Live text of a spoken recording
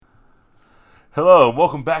Hello, and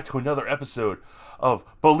welcome back to another episode of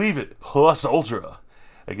Believe It Plus Ultra.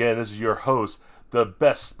 Again, this is your host, the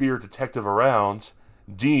best spirit detective around,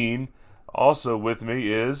 Dean. Also with me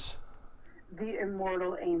is The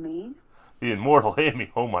immortal Amy. the immortal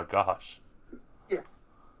Amy. Oh my gosh. Yes.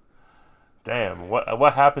 Damn,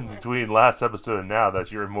 what happened between last episode and now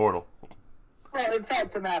that you're immortal? Well, it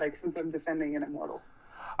felt thematic since I'm defending an immortal.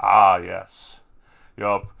 Ah, yes.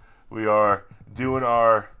 Yup. We are doing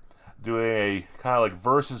a kind of like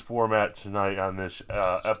versus format tonight on this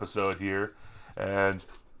episode here, and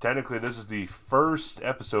technically this is the first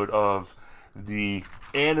episode of the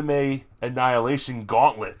Anime Annihilation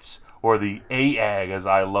Gauntlets, or the AAG as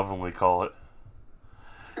I lovingly call it.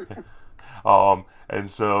 And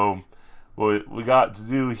so what we got to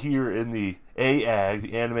do here in the AAG,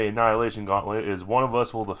 the Anime Annihilation Gauntlet, is one of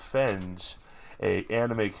us will defend a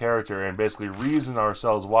anime character and basically reason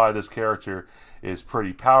ourselves why this character is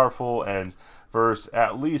pretty powerful, and verse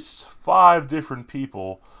at least 5 different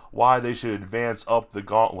people why they should advance up the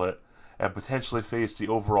gauntlet and potentially face the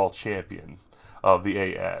overall champion of the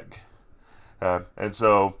AAG. And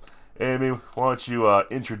so, Amy, why don't you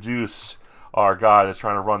introduce our guy that's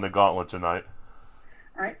trying to run the gauntlet tonight?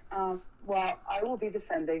 All right. Well, I will be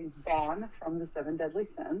defending Vaughn from the Seven Deadly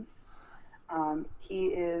Sins. He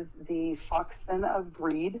is the Foxen of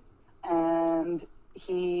Greed, and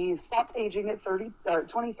he stopped aging at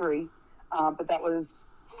 23, but that was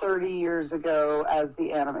 30 years ago as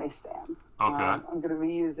the anime stands. Okay. I'm going to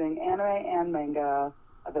be using anime and manga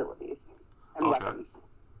abilities and weapons.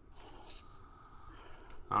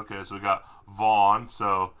 Okay, so we got Vaughn.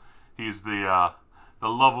 So he's the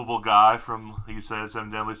lovable guy from, like you said, Seven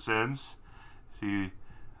Deadly Sins. I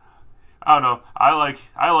don't know. I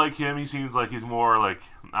like him. He seems like he's more like,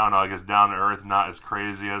 I don't know, I guess down to earth, not as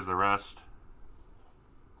crazy as the rest.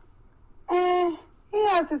 He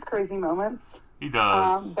has his crazy moments. He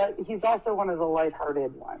does. But he's also one of the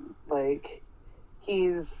lighthearted ones. Like,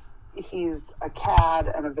 he's a cad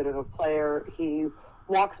and a bit of a player. He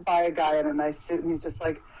walks by a guy in a nice suit and he's just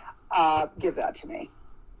like, give that to me.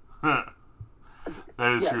 That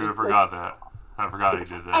is true. I forgot that. I forgot he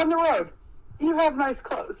did that. On the road, you have nice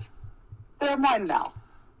clothes. They're mine now.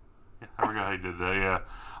 Yeah, I forgot he did that, yeah.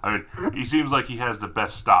 I mean, he seems like he has the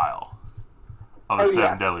best style of the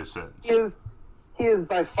Seven Deadly Sins. He is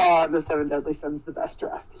by far the Seven Deadly Sins the best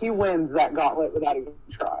dressed. He wins that gauntlet without even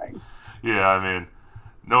trying. Yeah, I mean,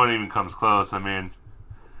 no one even comes close. I mean,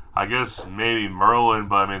 I guess maybe Merlin,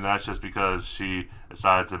 but I mean, that's just because she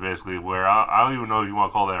decides to basically wear, I don't even know if you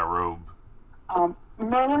want to call that a robe.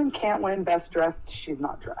 Merlin can't win best dressed. She's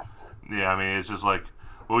not dressed. Yeah, I mean, it's just like,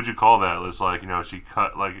 what would you call that? It's like, she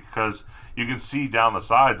cut, like, because you can see down the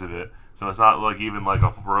sides of it, so it's not like even like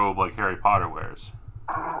a robe like Harry Potter wears.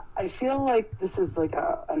 I feel like this is like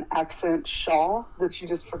an accent shawl that she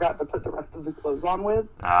just forgot to put the rest of the clothes on with.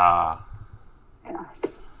 Ah. Yeah.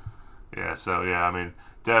 Yeah, so, yeah, I mean,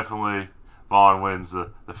 definitely Vaughn wins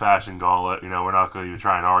the fashion gauntlet. We're not going to even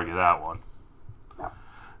try and argue that one. No.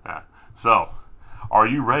 Yeah. So, are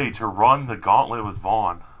you ready to run the gauntlet with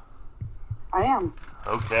Vaughn? I am.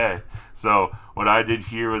 Okay. So, what I did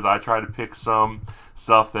here was I tried to pick some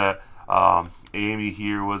stuff that Amy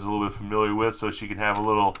here was a little bit familiar with, so she can have a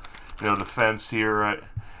little, defense here, right?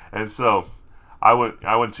 And so, I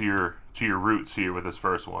went to your roots here with this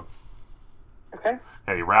first one. Okay.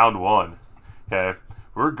 Hey, round one. Okay,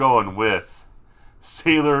 we're going with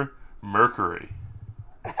Sailor Mercury.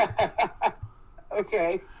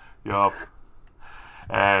 Okay. Yup.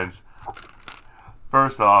 And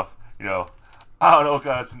first off, I don't know what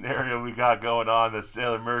kind of scenario we got going on that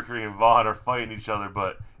Sailor Mercury and Vaughn are fighting each other,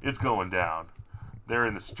 but it's going down. They're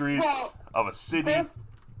in the streets of a city.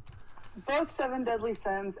 Both Seven Deadly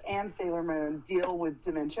Sins and Sailor Moon deal with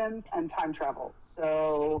dimensions and time travel.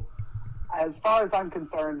 So, as far as I'm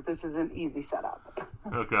concerned, this is an easy setup.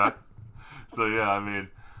 Okay. So, yeah, I mean,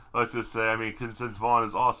 let's just say, since Vaughn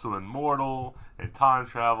is also immortal and time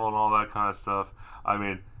travel and all that kind of stuff, I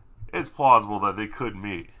mean, it's plausible that they could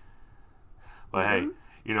meet. But hey,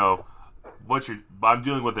 I'm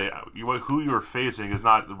dealing with who you're facing is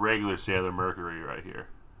not the regular Sailor Mercury right here.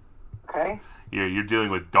 Okay. You're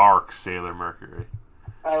dealing with dark Sailor Mercury.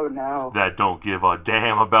 Oh no. That don't give a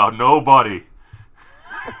damn about nobody.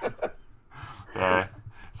 Okay.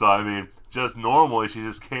 So I mean, just normally she's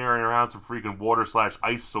just carrying around some freaking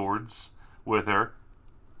water/ice swords with her.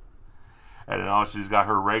 And then also she's got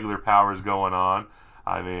her regular powers going on.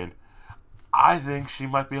 I mean, I think she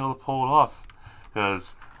might be able to pull it off.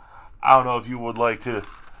 Because I don't know if you would like to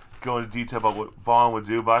go into detail about what Vaughn would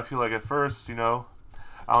do, but I feel like at first, I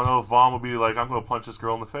don't know if Vaughn would be like, I'm going to punch this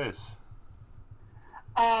girl in the face.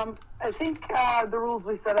 I think the rules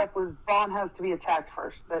we set up was Vaughn has to be attacked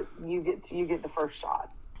first. That you get the first shot.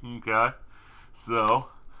 Okay. So,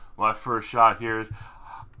 my first shot here is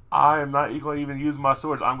I am not going to even use my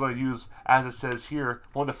swords. I'm going to use, as it says here,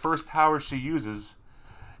 one of the first powers she uses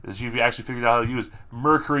is she actually figured out how to use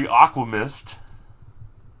Mercury Aqua Mist.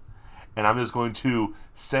 And I'm just going to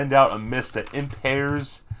send out a mist that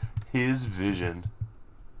impairs his vision.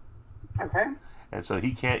 Okay. And so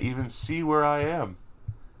he can't even see where I am.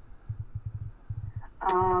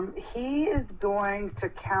 He is going to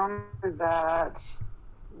counter that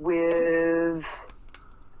with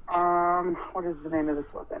what is the name of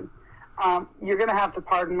this weapon? You're going to have to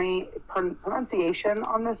pardon me. Pronunciation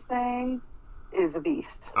on this thing is a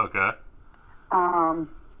beast. Okay.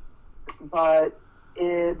 But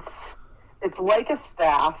it's like a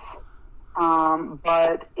staff,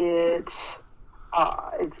 but it's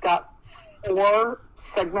got 4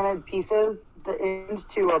 segmented pieces. The end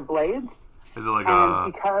 2 are blades. Is it like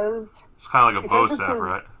because it's kind of like a bow staff,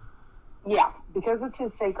 right? Yeah, because it's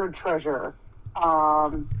his sacred treasure.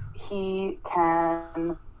 He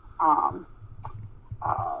can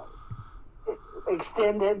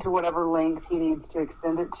extend it to whatever length he needs to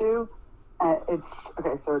extend it to. It's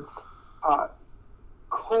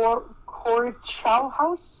Corichal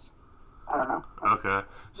House. I don't know. Okay,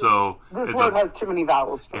 so this word has too many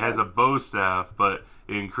vowels. It has a bow staff, but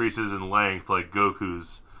it increases in length like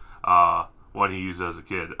Goku's when he used it as a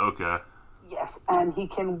kid. Okay. Yes, and he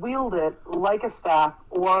can wield it like a staff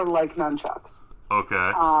or like nunchucks.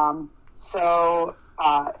 Okay. So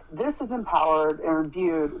this is empowered and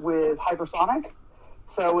imbued with hypersonic.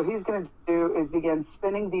 So what he's going to do is begin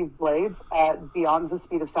spinning these blades at beyond the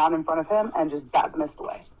speed of sound in front of him and just bat the mist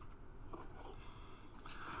away.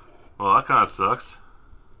 Well, that kind of sucks.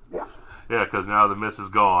 Yeah. Yeah, because now the mist is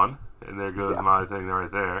gone, and there goes my thing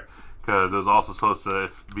right there. Because it was also supposed to,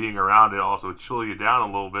 if being around it also chill you down a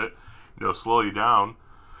little bit, slow you down.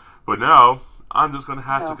 But now, I'm just going to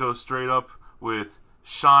have to go straight up with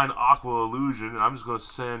Shine Aqua Illusion, and I'm just going to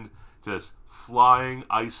send just flying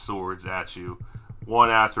ice swords at you, one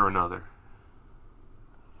after another.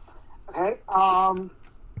 Okay.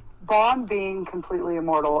 Vaughn, being completely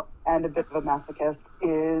immortal and a bit of a masochist,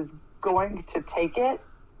 is going to take it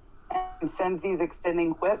and send these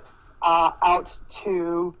extending whips out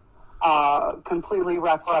to completely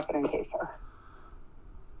wrap her up and encase her.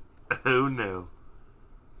 Oh no.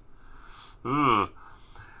 Ooh.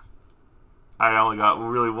 I only got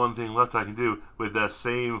really one thing left I can do. With that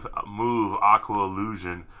same move, Aqua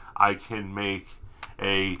Illusion, I can make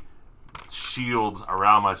a shield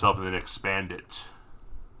around myself and then expand it.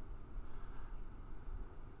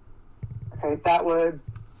 Okay, that would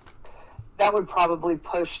probably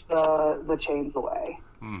push the chains away.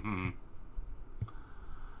 Mm-hmm.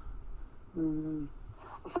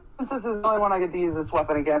 Since this is the only one I get to use this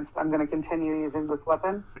weapon against, I'm going to continue using this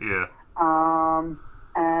weapon. Yeah.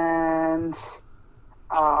 And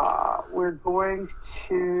we're going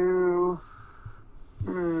to...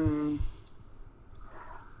 We're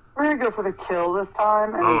going to go for the kill this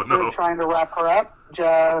time, and instead of trying to wrap her up,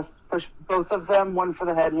 just push both of them, one for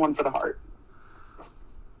the head and one for the heart.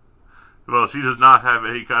 Well, she does not have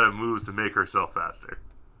any kind of moves to make herself faster.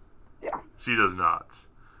 Yeah. She does not.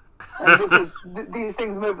 These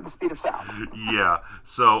things move at the speed of sound. Yeah,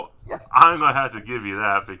 so I'm going to have to give you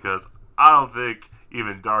that because I don't think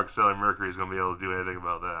even Dark Sailor Mercury is going to be able to do anything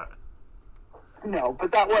about that. No,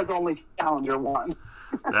 but that was only Challenger 1.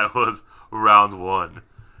 That was round 1.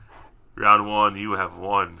 Round 1, you have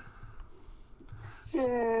won.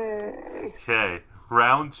 Yay. Okay,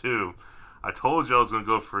 round 2. I told you I was going to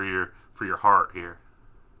go for your heart here.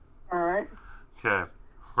 All right. Okay,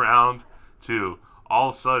 round 2. All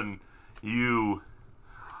of a sudden, you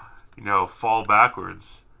fall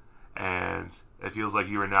backwards, and it feels like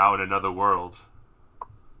you are now in another world.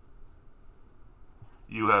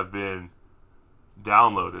 You have been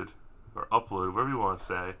downloaded, or uploaded, whatever you want to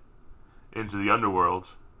say, into the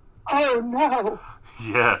underworld. Oh, no!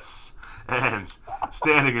 Yes, and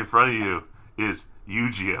standing in front of you is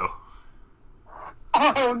Yu-Gi-Oh!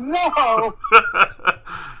 Oh, no!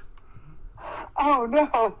 Oh,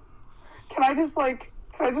 no! Can I just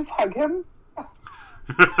hug him?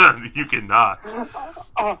 You cannot.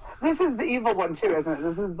 This is the evil one too, isn't it?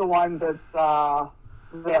 This is the one that's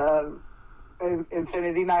the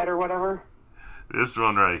Infinity Knight or whatever. This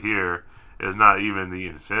one right here is not even the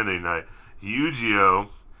Infinity Knight. Yu-Gi-Oh!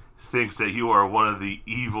 Thinks that you are one of the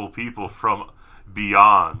evil people from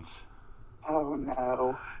beyond. Oh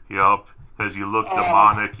no. Yup, because you look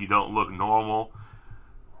demonic, you don't look normal.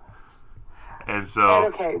 And so...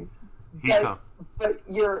 But okay. But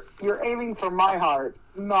you're aiming for my heart,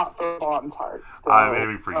 not for Vaughn's heart. So, I'm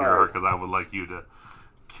aiming for your all heart right. because I would like you to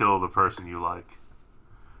kill the person you like.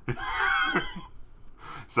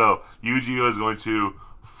 So Yu-Gi-Oh is going to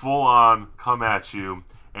full on come at you,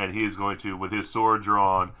 and he is going to, with his sword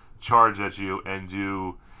drawn, charge at you and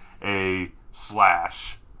do a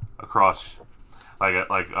slash across,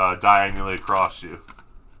 diagonally across you,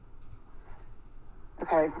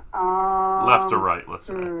 Okay. left to right. Let's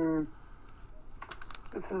say.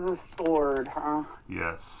 This is a sword, huh?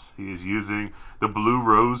 Yes, he is using the Blue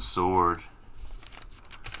Rose sword.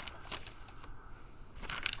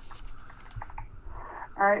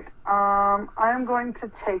 All right. I'm going to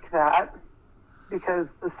take that because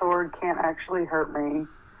the sword can't actually hurt me.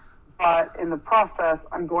 But in the process,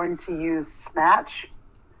 I'm going to use Snatch.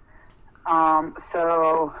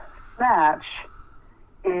 So Snatch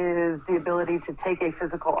is the ability to take a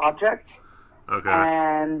physical object Okay.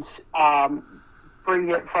 and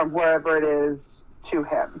bring it from wherever it is to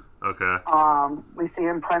him. Okay. We see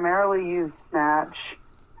him primarily use Snatch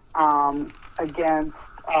against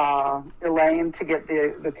Elaine to get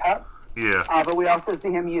the cup. Yeah. But we also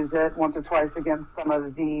see him use it once or twice against some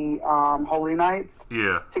of the Holy Knights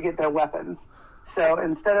Yeah. to get their weapons. So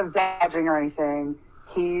instead of dodging or anything,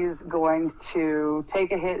 he's going to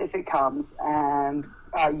take a hit if it comes and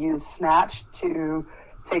use Snatch to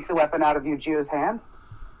take the weapon out of Yu-Gi-Oh's hand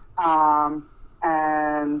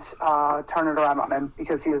and turn it around on him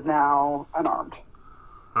because he is now unarmed.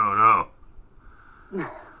 Oh no.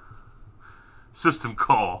 System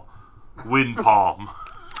call. Wind palm.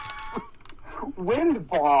 Wind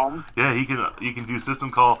Bomb? Yeah, he can do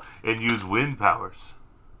system call and use wind powers.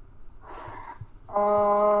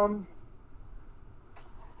 Okay.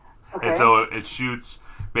 And so it shoots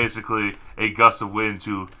basically a gust of wind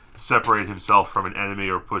to separate himself from an enemy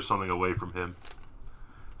or push something away from him.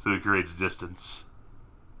 So it creates distance.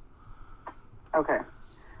 Okay.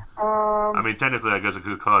 I mean, technically, I guess it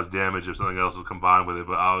could cause damage if something else is combined with it,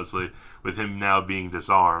 but obviously, with him now being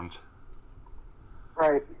disarmed.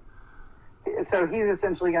 Right. So he's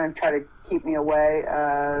essentially going to try to keep me away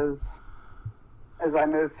as I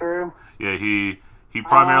move through. Yeah, he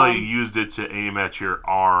primarily used it to aim at your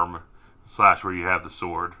arm / where you have the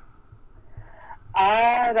sword.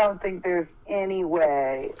 I don't think there's any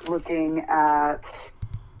way, looking at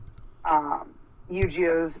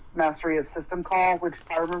Yu-Gi-Oh's mastery of System Call, which,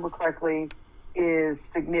 if I remember correctly, is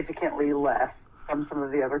significantly less from some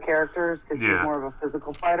of the other characters because he's more of a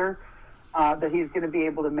physical fighter, that he's going to be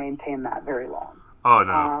able to maintain that very long. Oh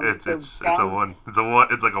no, it's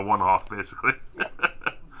like a one-off basically.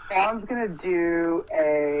 Vaughn's going to do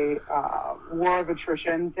a war of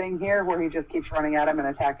attrition thing here where he just keeps running at him and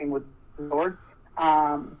attacking with the sword.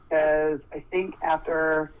 Because I think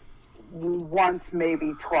after once,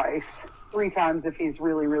 maybe twice, 3 times if he's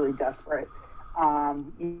really, really desperate,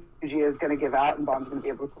 Yu-Gi-Oh is going to give out and Vaughn's going to be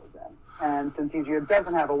able to close in. And since Yu-Gi-Oh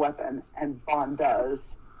doesn't have a weapon and Vaughn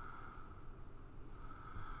does.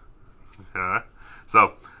 Okay.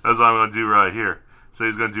 So that's what I'm going to do right here. So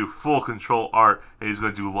he's going to do full control art, and he's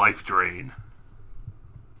going to do life drain.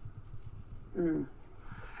 And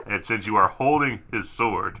since you are holding his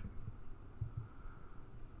sword,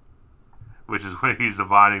 which is when he's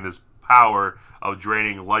dividing this power of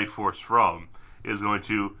draining life force from, is going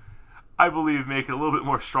to, I believe, make it a little bit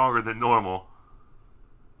more stronger than normal.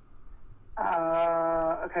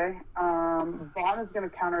 Okay. Vaughn is going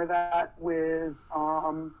to counter that with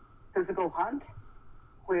Physical Hunt,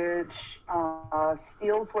 which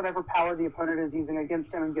steals whatever power the opponent is using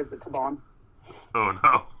against him and gives it to Vaughn. Oh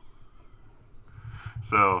no.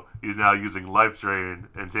 So he's now using life drain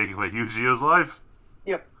and taking away Yu-Gi-Oh's life?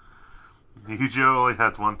 Yep. Yu-Gi-Oh only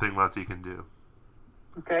has one thing left he can do.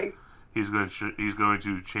 Okay. He's going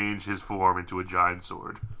to change his form into a giant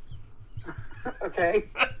sword. Okay.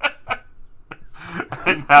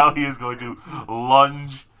 And now he is going to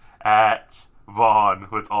lunge at Vaughn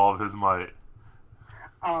with all of his might.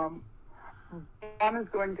 Vaughn is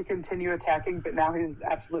going to continue attacking, but now he's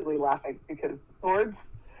absolutely laughing because swords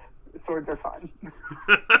are fun.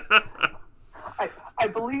 I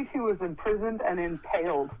believe he was imprisoned and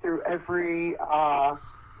impaled through every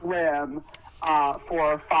limb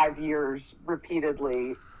for 5 years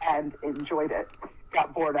repeatedly and enjoyed it.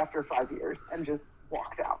 Got bored after 5 years and just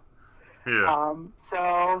walked out. Yeah.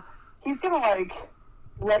 So he's gonna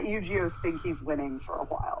let Yu-Gi-Oh think he's winning for a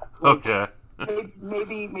while. Okay.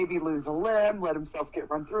 maybe lose a limb, let himself get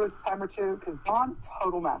run through a time or two, because Vaughn's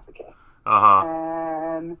total masochist.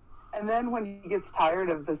 And then when he gets tired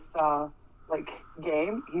of this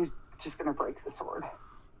game, he's just gonna break the sword,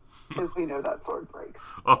 because we know that sword breaks.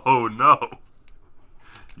 Oh no!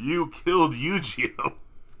 You killed Yu-Gi-Oh!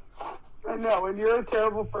 I know, and you're a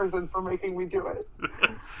terrible person for making me do it.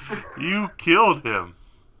 You killed him.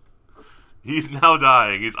 He's now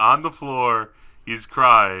dying. He's on the floor. He's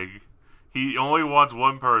crying. He only wants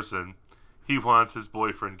one person. He wants his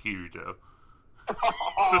boyfriend, Kirito.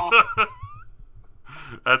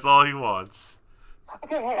 That's all he wants.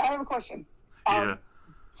 Okay, hey, I have a question. Yeah.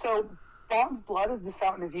 So, Bond's blood is the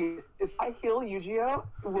fountain of youth. If I heal Yu-Gi-Oh,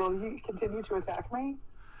 will he continue to attack me?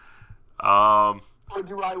 Or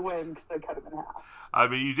do I win because I cut him in half? I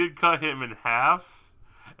mean, you did cut him in half,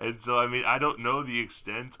 and so, I mean, I don't know the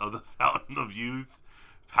extent of the Fountain of Youth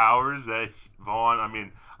powers that Vaughn, I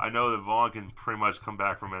mean, I know that Vaughn can pretty much come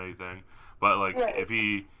back from anything, but, like, Yeah, if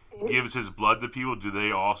he gives his blood to people, do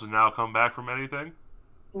they also now come back from anything?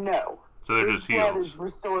 No. So they're His just blood healed. is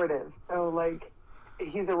restorative, so, like,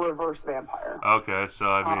 he's a reverse vampire. Okay, so,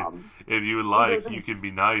 I mean, if you would like, you can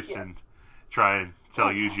be nice and try and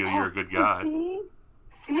tell Yu-Gi-Oh you're a good guy.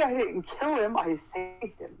 See, I didn't kill him, I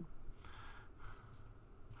saved him.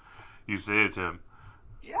 You saved him.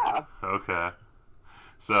 Yeah. Okay.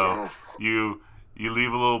 So, Yes. you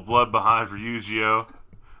leave a little blood behind for Yu-Gi-Oh!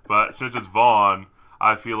 But since it's Vaughn,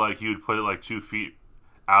 I feel like he would put it like 2 feet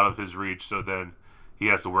out of his reach, so then he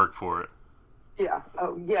has to work for it. Yeah.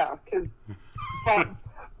 Oh, yeah, because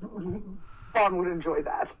Vaughn would enjoy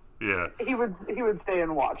that. Yeah. He would stay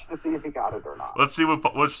and watch to see if he got it or not. Let's see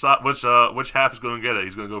which half is going to get it.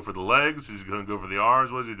 He's going to go for the legs. He's going to go for the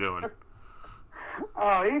arms. What is he doing?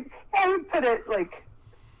 Oh, he'd put it like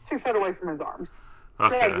 2 feet away from his arms.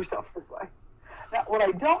 Okay. Drag yourself this way. Now, what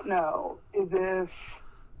I don't know is if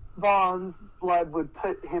Vaughn's blood would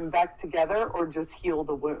put him back together or just heal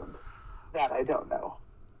the wound. That I don't know.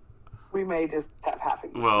 We may just have half a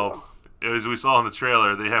Well, as we saw in the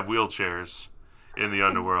trailer, they have wheelchairs in the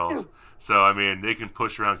underworld. So, I mean, they can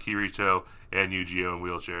push around Kirito and Yu-Gi-Oh! In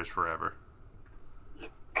wheelchairs forever.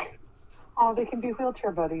 Oh, they can be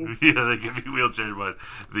wheelchair buddies. Yeah, they can be wheelchair buddies.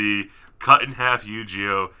 The cut-in-half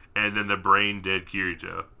Yu-Gi-Oh! And then the brain-dead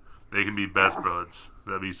Kirito. They can be best buds.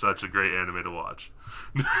 That'd be such a great anime to watch.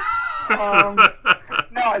 No,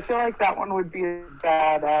 I feel like that one would be as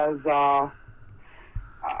bad as the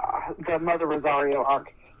Mother Rosario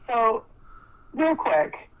arc. So, real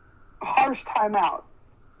quick, harsh timeout.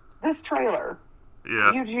 This trailer,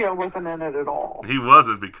 Yeah. Yu-Gi-Oh wasn't in it at all. He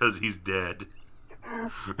wasn't because he's dead.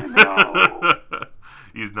 No.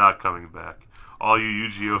 He's not coming back. All you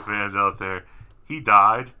Yu-Gi-Oh fans out there, he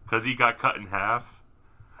died because he got cut in half.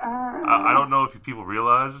 I don't know if people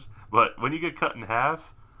realize, but when you get cut in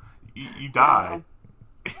half, you die.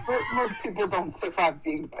 But most people don't survive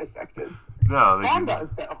being bisected. No, Vaughn does,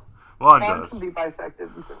 though. Vaughn Vaughn does. can be bisected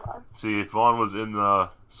and survive. See, if Vaughn was in the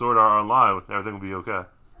Sword Art Online, everything would be okay.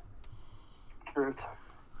 Truth.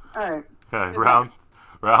 All right. Okay, Who's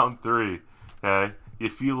round 3. Okay, you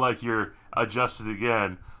feel like you're adjusted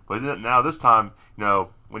again, but now this time,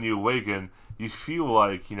 when you awaken, you feel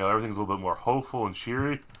like everything's a little bit more hopeful and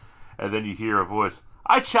cheery, and then you hear a voice.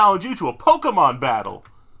 I challenge you to a Pokemon battle.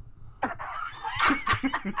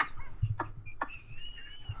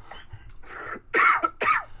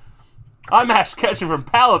 I'm Ash Ketchum from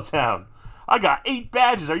Palatown. I got 8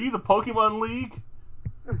 badges. Are you the Pokemon League?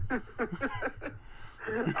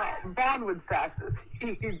 Vaughn would sack this.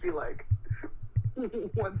 He'd be like,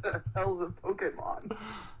 what the hell's a Pokemon?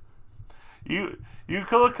 You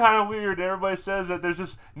could look kind of weird. Everybody says that there's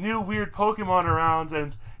this new weird Pokemon around,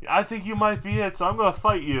 and I think you might be it, so I'm going to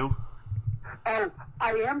fight you. Oh,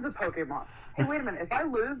 I am the Pokemon. Hey, wait a minute. If I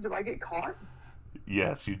lose, do I get caught?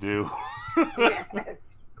 Yes, you do. Yes.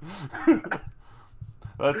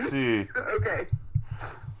 Let's see. Okay.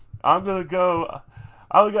 I'm going to go.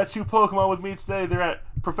 I only got 2 Pokemon with me today. They're at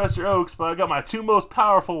Professor Oak's, but I got my 2 most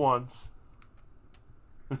powerful ones.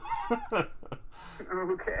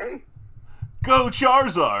 Okay. Go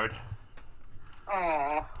Charizard!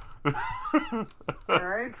 Aw.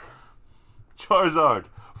 Alright. Charizard.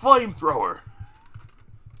 Flamethrower.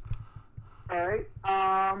 Alright.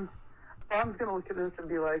 Vaughn's gonna look at this and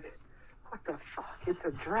be like, what the fuck? It's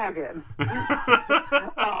a dragon.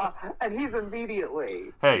 And he's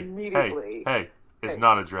immediately. Hey, it's Hey,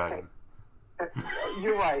 not a dragon.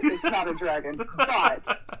 You're right, it's not a dragon. But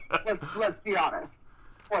let's be honest.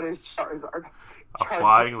 What is Charizard? A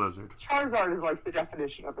flying lizard. Charizard is like the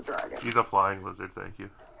definition of a dragon. He's a flying lizard, thank you.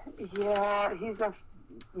 Yeah, he's a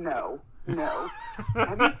no.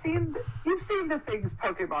 You've seen the things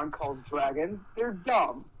Pokemon calls dragons. They're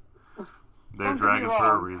dumb. They're Don't get me dragons for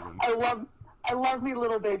a wrong. reason. I love me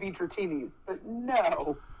little baby Dratini's, but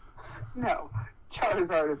no,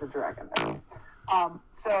 Charizard is a dragon.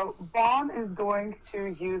 So Vaughn is going to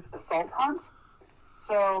use Assault Hunt.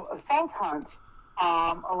 So Assault Hunt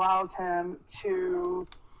allows him to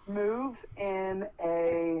move in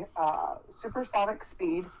a supersonic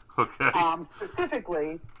speed, Okay.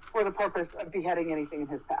 specifically for the purpose of beheading anything in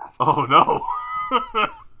his path. Oh no.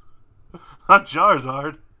 Not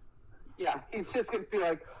Charizard. Yeah, he's just going to be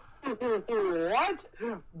like, what?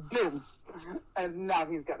 Boom. And now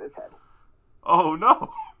he's got his head. Oh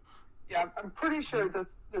no. Yeah, I'm pretty sure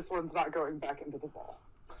this one's not going back into the ball.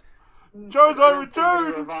 Charizard,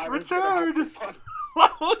 return! Return! Why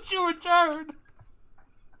won't you return?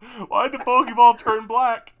 Why'd the Pokeball turn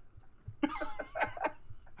black?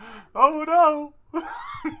 Oh no!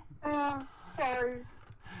 Sorry.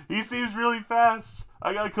 He seems really fast.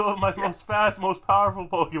 I gotta kill my most fast, most powerful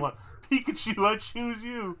Pokemon. Pikachu, I choose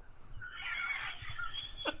you.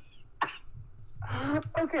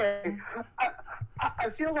 Okay. I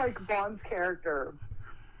feel like Vaughn's character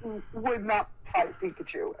would not fight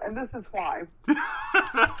Pikachu, and this is why.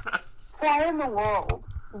 Why in the world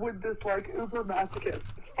would this like uber masochist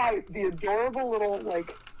fight the adorable little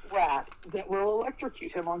like rat that will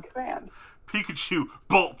electrocute him on command? Pikachu,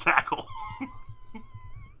 Bolt Tackle.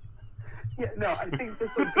 Yeah, no, I think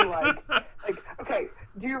this would be like, okay,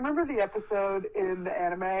 do you remember the episode in the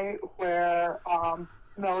anime where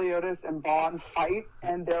Meliodas and Vaughn fight,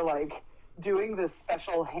 and they're like doing this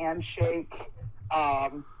special handshake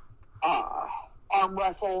arm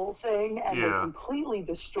wrestle thing, and they completely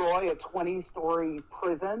destroy a 20-story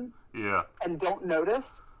prison and don't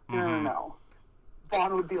notice? No.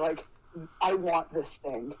 Vaughn would be like, I want this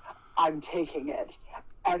thing. I'm taking it.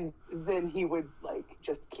 And then he would, like,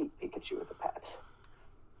 just keep Pikachu as a pet.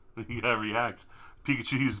 You gotta react.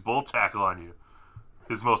 Pikachu used Bolt Tackle on you.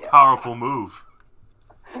 His most powerful move.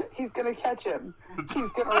 He's gonna catch him.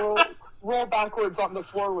 He's gonna roll backwards on the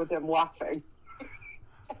floor with him laughing.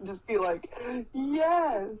 And just be like,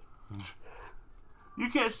 yes! You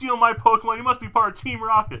can't steal my Pokemon. You must be part of Team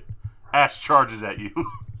Rocket. Ash charges at you.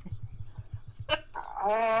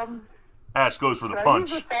 Ash goes for the punch.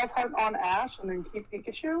 Can I use Assault Hunt on Ash and then keep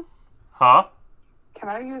Pikachu? Huh? Can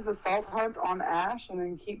I use Assault Hunt on Ash and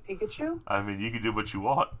then keep Pikachu? I mean, you can do what you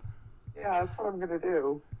want. Yeah, that's what I'm gonna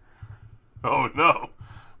do. Oh no!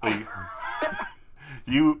 Like,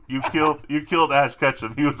 you killed Ash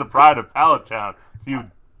Ketchum. He was the pride of Pallet Town. You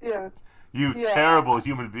terrible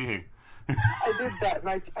human being. I did that,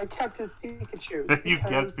 and I kept his Pikachu. You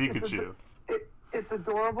kept Pikachu. It's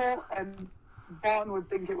adorable, and Vaughn would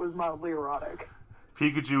think it was mildly erotic.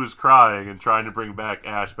 Pikachu is crying and trying to bring back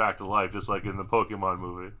Ash back to life, just like in the Pokemon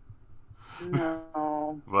movie.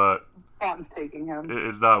 No. But Vaughn's taking him.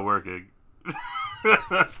 It's not working.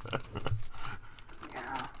 Yeah.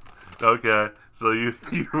 Okay, so you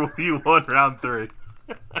won round 3.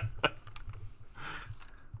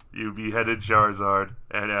 You beheaded Charizard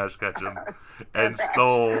and Ash Ketchum and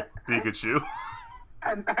stole Pikachu.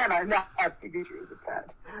 And I now have Pikachu as a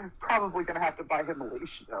pet. Probably going to have to buy him a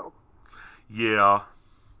leash, though. Yeah.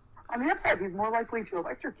 On the upside, he's more likely to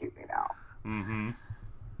electrocute me now. Mm-hmm.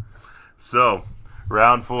 So,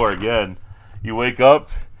 round 4 again. You wake up,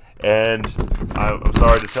 and I'm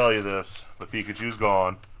sorry to tell you this, but Pikachu's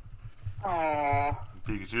gone. Aww.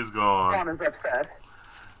 Pikachu's gone. Vaughn is upset.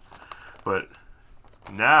 But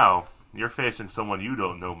now, you're facing someone you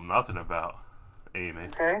don't know nothing about, Amy.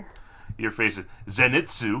 Okay. You're facing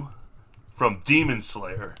Zenitsu from Demon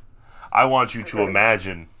Slayer. I want you to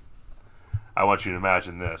imagine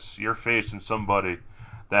this. You're facing somebody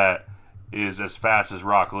that is as fast as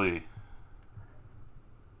Rock Lee.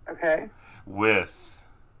 Okay. With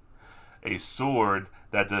a sword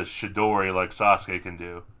that does Chidori like Sasuke can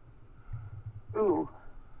do. Ooh.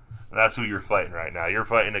 That's who you're fighting right now. You're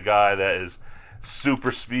fighting a guy that is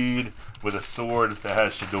super speed with a sword that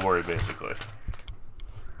has Chidori, basically.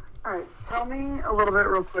 All right. Tell me a little bit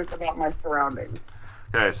real quick about my surroundings.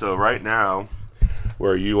 Okay, so right now,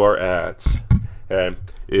 where you are at,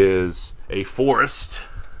 is a forest.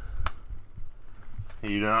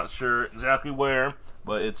 You're not sure exactly where,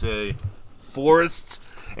 but it's a forest,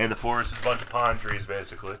 and the forest is a bunch of pine trees,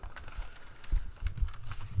 basically.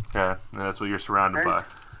 Yeah, and that's what you're surrounded by.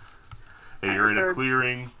 And you're in a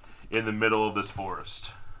clearing in the middle of this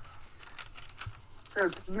forest. So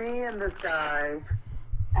it's me and this guy,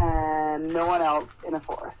 and no one else in a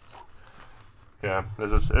forest. Yeah,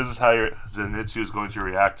 this is how Zenitsu is going to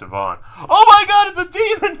react to Vaughn. Oh my god, it's a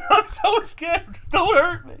demon! I'm so scared! Don't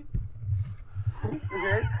hurt me!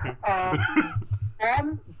 Okay.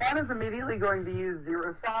 Vaughn is immediately going to use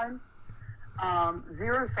Zero Sign.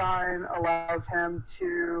 Zero Sign allows him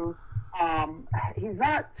to... he's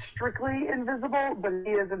not strictly invisible, but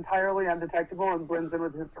he is entirely undetectable and blends in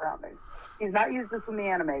with his surroundings. He's not used this in the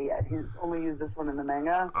anime yet. He's only used this one in the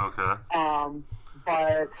manga. Okay.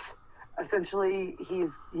 but essentially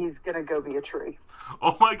he's gonna go be a tree.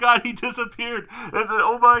 Oh my god, he disappeared.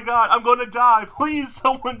 Oh my god, I'm going to die. Please,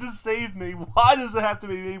 someone to save me. Why does it have to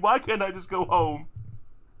be me? Why can't I just go home?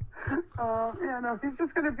 Yeah, no, he's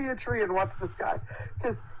just gonna be a tree and watch this guy,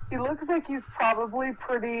 because he looks like he's probably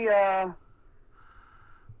pretty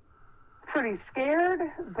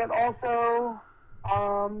scared, but also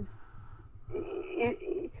Bond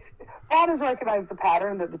has recognized the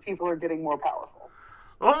pattern that the people are getting more powerful.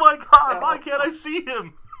 Oh my god, why can't I see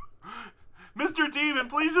him? Mr. Demon,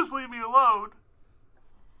 please just leave me alone.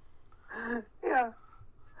 Yeah.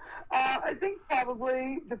 I think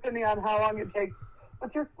probably, depending on how long it takes.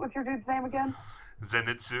 What's your dude's name again?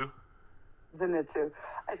 Zenitsu. Zenitsu.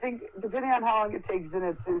 I think depending on how long it takes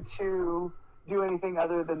Zenitsu to do anything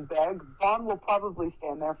other than beg, Bond will probably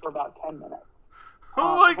stand there for about 10 minutes.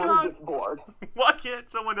 Oh my before god! He gets bored. Why can't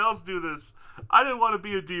someone else do this? I didn't want to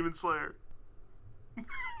be a demon slayer.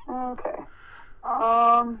 Okay.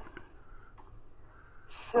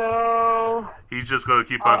 So he's just going to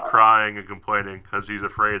keep on crying and complaining because he's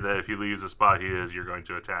afraid that if he leaves the spot he is, you're going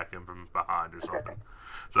to attack him from behind or something.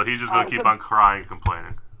 So he's just going to keep on crying and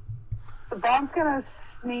complaining. So Bond's going to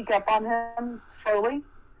sneak up on him slowly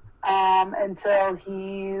until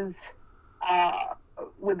he's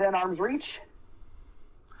within arm's reach.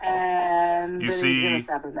 And he's going to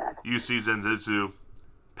snap his neck. You see Zenitsu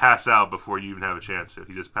pass out before you even have a chance to.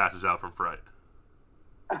 He just passes out from fright.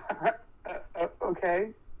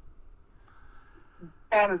 Okay.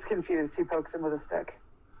 Bond is confused. He pokes him with a stick.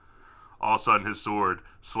 All of a sudden, his sword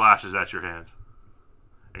slashes at your hand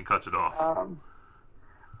and cuts it off.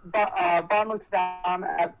 Bond looks down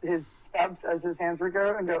at his stubs as his hands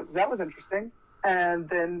regrow and goes, "That was interesting," and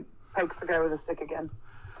then pokes the guy with a stick again.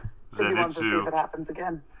 So he wants to see if it happens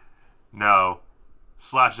again. No.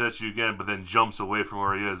 Slashes at you again, but then jumps away from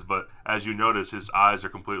where he is. But as you notice, his eyes are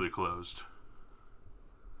completely closed.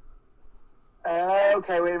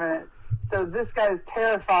 Okay, wait a minute. So this guy's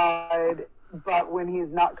terrified, but when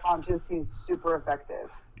he's not conscious, he's super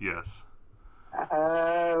effective. Yes.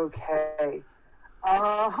 Okay.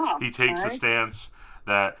 He takes a stance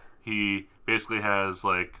that he basically has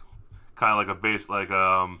like kind of like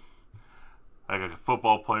a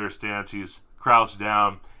football player stance. He's crouched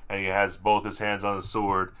down and he has both his hands on the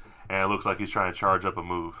sword, and it looks like he's trying to charge up a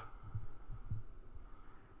move.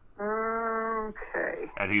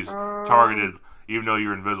 Okay. And he's targeted, even though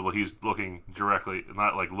you're invisible, he's looking directly,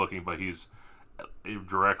 not like looking, but he's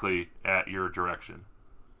directly at your direction.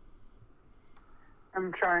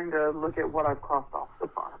 I'm trying to look at what I've crossed off so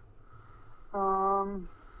far.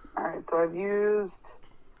 Alright, so I've used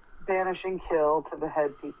Banish and Kill to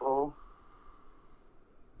behead people.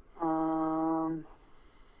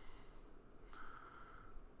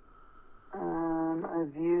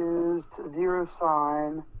 I've used Zero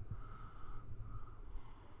Sign.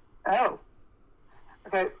 Oh.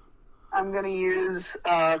 Okay. I'm going to use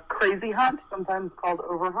Crazy Hunt, sometimes called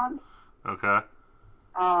Overhunt. Okay.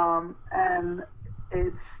 And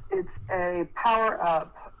it's a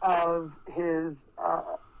power-up of his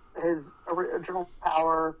original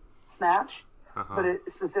power, Snatch, but it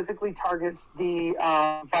specifically targets the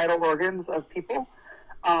vital organs of people.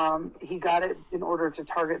 He got it in order to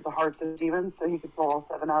target the hearts of demons, so he could pull all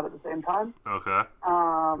 7 out at the same time. Okay.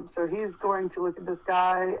 So he's going to look at this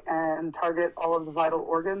guy and target all of the vital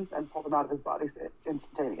organs and pull them out of his body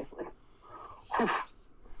instantaneously.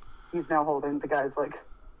 He's now holding the guy's like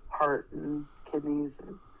heart and kidneys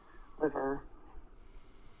and liver.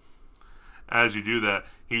 As you do that,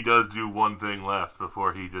 he does do one thing left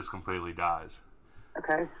before he just completely dies.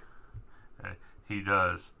 Okay. He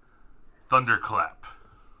does Thunderclap.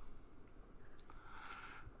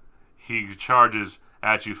 He charges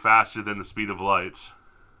at you faster than the speed of light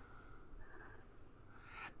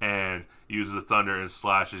and uses the thunder and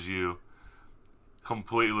slashes you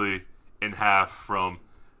completely in half from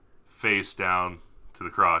face down to the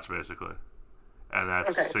crotch, basically. And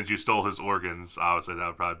that's, since you stole his organs, obviously that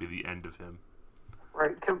would probably be the end of him.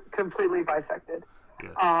 Right, completely bisected.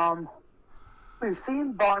 Yes. We've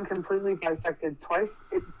seen Bond completely bisected twice.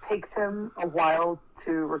 It takes him a while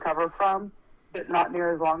to recover from, but not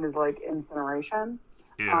near as long as like incineration.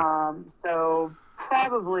 Yeah. So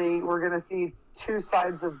probably we're going to see two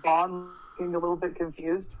sides of Bond looking a little bit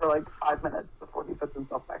confused for like 5 minutes before he puts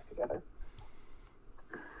himself back together.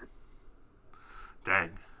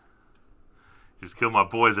 Dang. Just killed my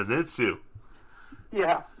boy Zenitsu.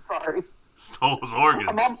 Yeah, sorry. Stole his organs.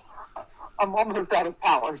 I'm almost out of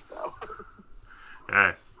powers, though.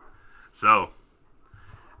 Hey. So,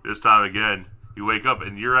 this time again, you wake up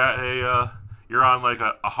and you're at you're on like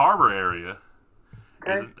a harbor area,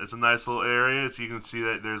 Okay. It's a nice little area. So you can see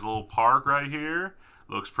that there's a little park right here.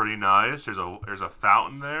 Looks pretty nice. There's a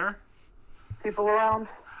fountain there. People around?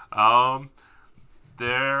 Um,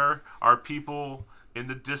 there are people in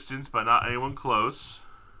the distance, but not anyone close.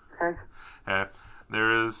 Okay. And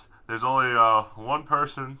there's only one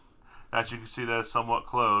person that you can see that is somewhat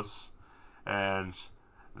close, and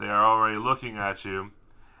they are already looking at you.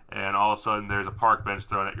 And all of a sudden, there's a park bench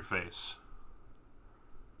thrown at your face.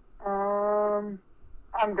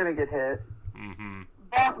 I'm gonna get hit. Mm-hmm.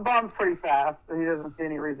 Bond's pretty fast, but he doesn't see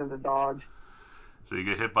any reason to dodge. So you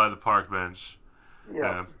get hit by the park bench.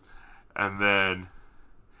 Yeah. And then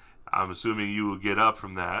I'm assuming you will get up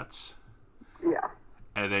from that. Yeah.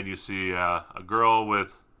 And then you see a girl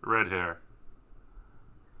with red hair.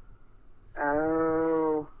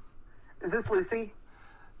 Oh. Is this Lucy?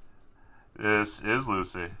 This is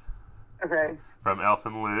Lucy Okay. from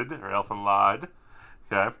Elfenlied.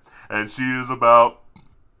 Okay. And she is about,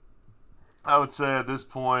 I would say at this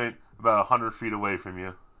point, about 100 feet away from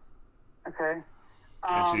you. Okay.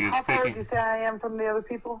 And she is how far picking. would you say I am from the other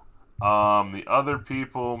people? The other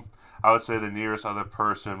people, I would say the nearest other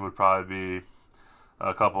person would probably be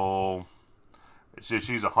a couple.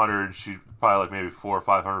 She's 100. She's probably like maybe 400 or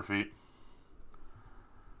 500 feet.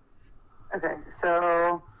 Okay.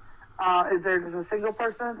 So, is there just a single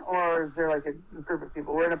person, or is there like a group of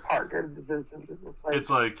people? We're in a park. It's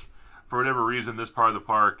like, for whatever reason, this part of the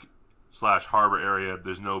park / harbor area,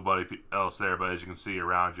 there's nobody else there. But as you can see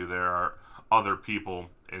around you, there are other people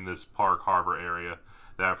in this park harbor area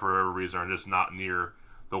that, for whatever reason, are just not near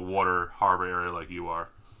the water harbor area like you are.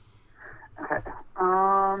 Okay.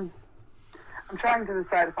 I'm trying to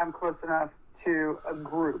decide if I'm close enough to a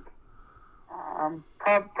group.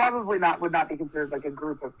 Probably not. Would not be considered like a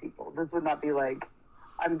group of people. This would not be like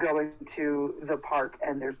I'm going to the park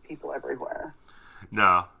and there's people everywhere.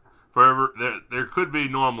 No, there could be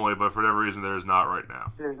normally, but for whatever reason, there is not right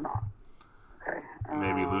now. There's not. Okay.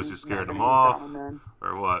 Maybe Lucy scared them off,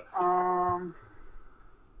 or what?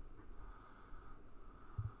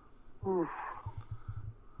 Oof.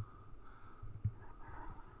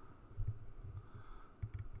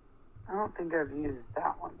 I don't think I've used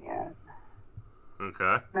that one yet.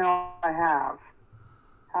 Okay. No, I have.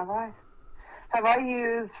 Have I? Have I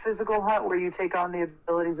used physical hunt where you take on the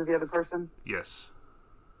abilities of the other person? Yes.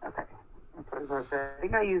 Okay. That's what I was going to say. I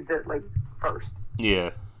think I used it like first.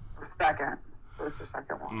 Yeah. Or second. First or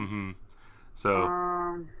second one. Mm-hmm.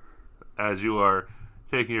 So, as you are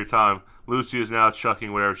taking your time, Lucy is now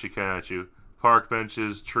chucking whatever she can at you. Park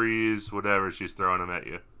benches, trees, whatever, she's throwing them at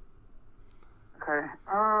you. Okay.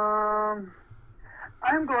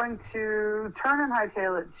 I'm going to turn and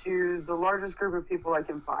hightail it to the largest group of people I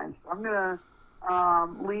can find. So I'm going to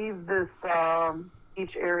leave this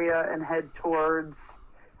beach area and head towards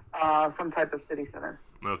some type of city center.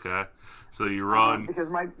 Okay. So you run. Because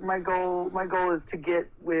my goal is to get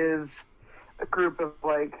with a group of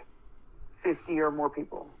like 50 or more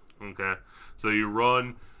people. Okay. So you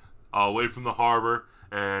run away from the harbor,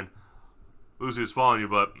 and Lucy is following you,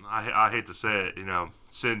 but I hate to say it,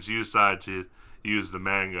 since you decided to use the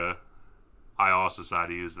manga, I also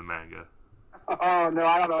decided to use the manga. Oh, no,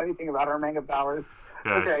 I don't know anything about our manga powers.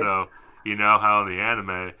 Yeah, okay. So you know how in the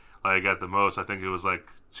anime, like at the most, I think it was like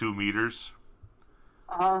 2 meters.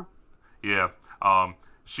 Uh-huh. Yeah.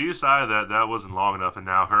 She decided that wasn't long enough, and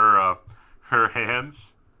now her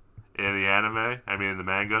hands in the anime, in the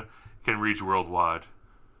manga, can reach worldwide.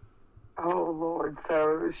 Oh Lord!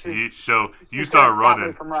 So you start running.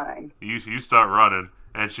 Me from running. You start running,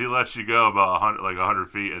 and she lets you go about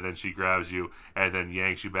 100 feet, and then she grabs you and then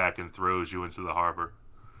yanks you back and throws you into the harbor.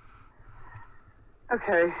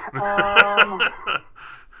 Okay.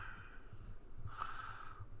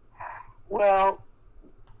 Well,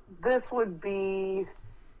 this would be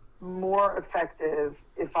more effective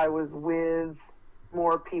if I was with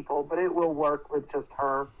more people, but it will work with just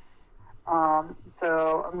her.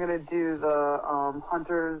 So I'm going to do the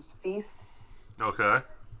Hunter's Feast. Okay.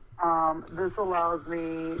 This allows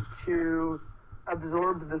me to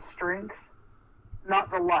absorb the strength, not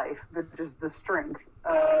the life, but just the strength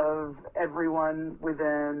of everyone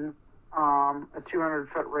within a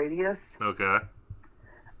 200-foot radius. Okay.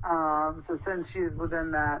 So since she's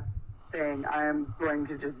within that thing, I am going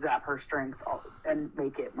to just zap her strength and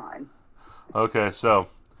make it mine. Okay, so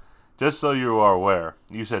just so you are aware,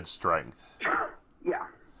 you said strength. Yeah.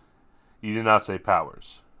 You did not say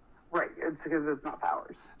powers. Right, it's because it's not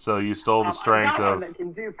powers. So you stole the strength I've got of... one that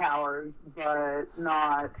can do powers, but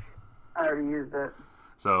not... I already used it.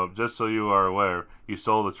 So, just so you are aware, you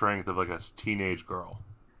stole the strength of like a teenage girl.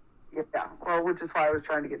 Yeah, well, which is why I was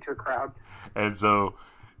trying to get to a crowd. And so,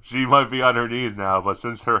 she might be on her knees now, but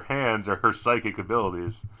since her hands are her psychic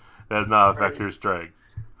abilities, that does not affect her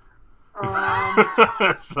strength.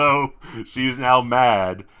 So she's now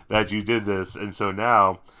mad that you did this, and so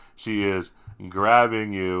now she is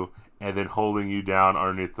grabbing you and then holding you down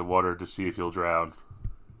underneath the water to see if you'll drown.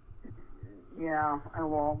 Yeah, I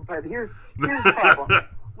won't. But here's the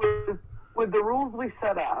problem. With the rules we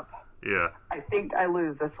set up, Yeah. I think I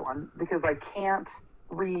lose this one because I can't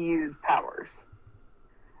reuse powers.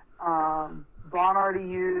 Vaughn already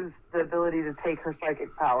used the ability to take her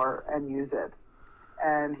psychic power and use it.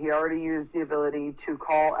 And he already used the ability to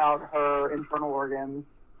call out her internal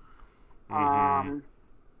organs.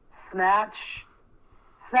 Snatch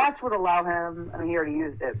would allow him, I mean, he already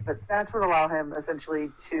used it, but Snatch would allow him essentially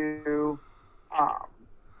to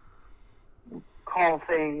call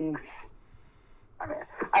things. I mean,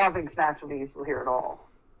 I don't think Snatch would be useful here at all.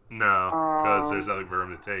 No, because there's nothing for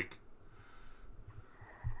him to take.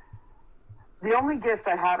 The only gift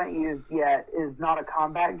I haven't used yet is not a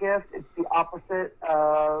combat gift. It's the opposite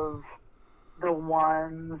of the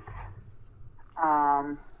ones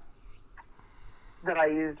that I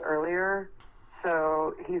used earlier.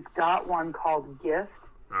 So he's got one called Gift.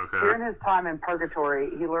 Okay. During his time in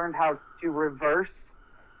Purgatory, he learned how to reverse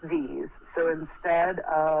these. So instead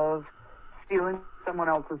of stealing someone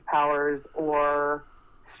else's powers or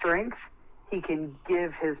strength, he can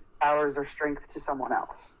give his powers or strength to someone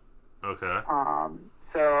else. Okay.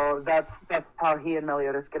 So that's how he and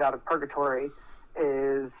Meliodas get out of Purgatory.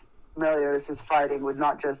 Is Meliodas' fighting with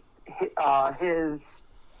not just his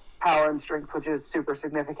power and strength, which is super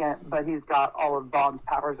significant, but he's got all of Vaughn's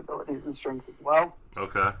powers, abilities, and strength as well.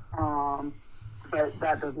 Okay. But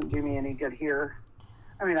that doesn't do me any good here.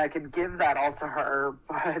 I mean, I could give that all to her,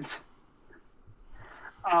 but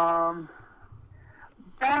Vaughn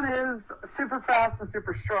is super fast and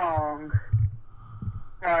super strong.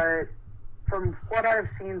 But from what I've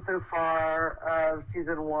seen so far of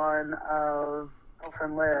season 1 of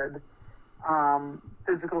Elfen Lied,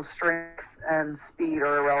 physical strength and speed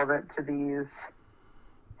are irrelevant to these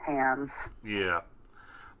hands. Yeah,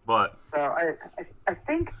 but So I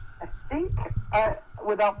think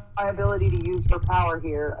without my ability to use her power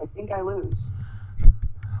here, I think I lose.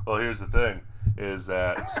 well, here's the thing: is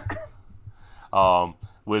that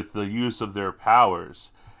with the use of their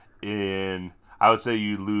powers, I would say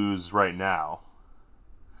you lose right now.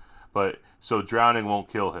 But so drowning won't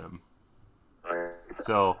kill him.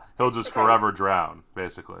 So he'll just forever drown,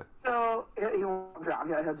 basically. So he won't drown.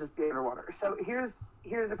 Yeah, he'll just be underwater. So here's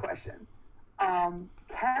a question: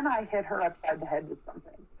 can I hit her upside the head with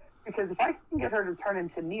something? Because if I can get her to turn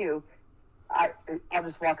into Mew, I'll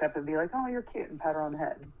just walk up and be like, "Oh, you're cute," and pat her on the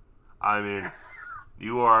head. I mean,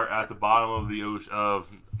 you are at the bottom of the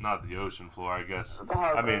ocean, not the ocean floor, I guess.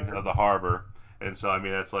 I mean, of the harbor. And so, I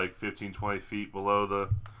mean, that's like 15, 20 feet below the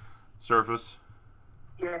surface.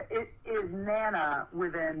 Yeah, it is Nana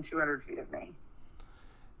within 200 feet of me.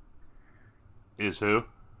 Is who?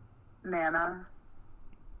 Nana.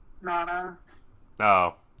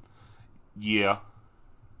 Oh. Yeah.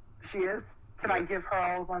 She is? Can I give her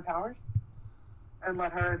all of my powers? And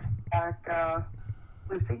let her attack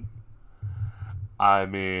Lucy? I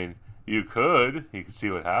mean, you could. You could see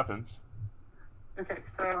what happens. Okay,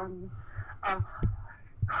 so so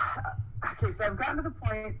I've gotten to the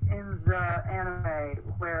point in the anime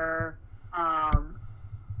where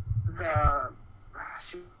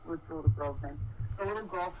what's the little girl's name? The little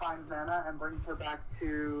girl finds Nana and brings her back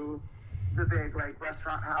to the big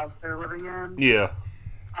restaurant house they're living in. Yeah.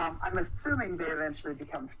 I'm assuming they eventually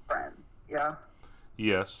become friends. Yeah.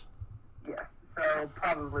 Yes. Yes. So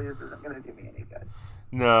probably this isn't going to do me any good.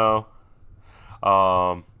 No.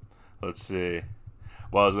 Let's see.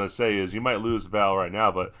 What I was going to say is you might lose the battle right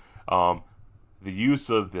now, but the use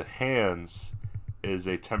of the hands is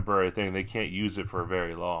a temporary thing. They can't use it for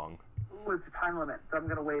very long. Ooh, it's a time limit, so I'm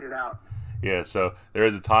going to wait it out. Yeah, so there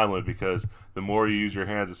is a time limit because the more you use your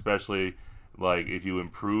hands, especially if you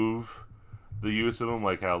improve the use of them,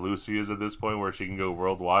 like how Lucy is at this point where she can go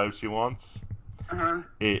worldwide if she wants,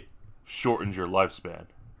 it shortens your lifespan.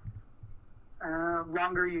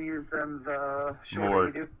 Longer you use them, the shorter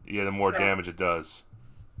you do. Yeah, the more damage it does.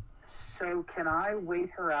 So can I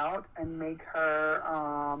wait her out and make her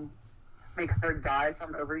die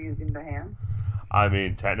from overusing the hands? I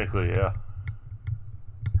mean, technically, yeah.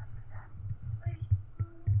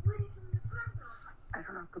 I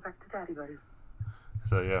don't know. Go back to daddy, buddy.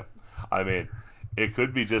 So yeah, I mean, it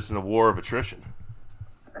could be just in a war of attrition.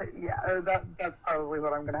 That's probably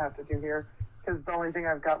what I'm going to have to do here. Because the only thing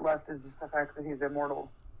I've got left is just the fact that he's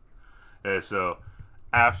immortal. Yeah, so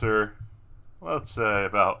after let's say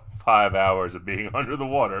about 5 hours of being under the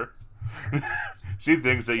water. She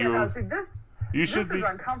thinks that No, see, you this should be. is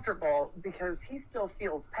uncomfortable because he still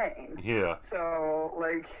feels pain. Yeah. So,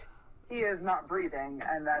 like, he is not breathing,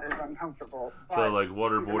 and that is uncomfortable. So, But like, he's a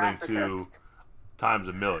waterboarding 2 masochist. times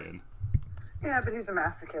a million. Yeah, but he's a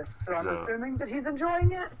masochist, so I'm So- assuming that he's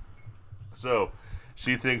enjoying it. So,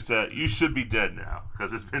 she thinks that you should be dead now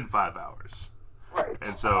because it's been 5 hours. Right.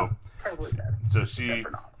 And so, Totally dead. so she Except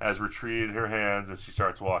for not. has retreated her hands and she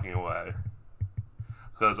starts walking away.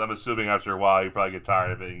 Because I'm assuming after a while you probably get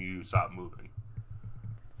tired of it and you stop moving.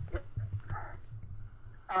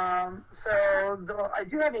 So I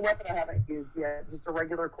do have a weapon I haven't used yet, just a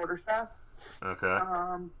regular quarterstaff. Okay.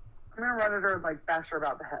 I'm gonna run at her and like bash her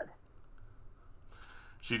about the head.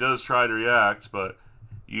 She does try to react, but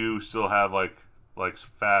you still have like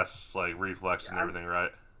fast like reflex and everything,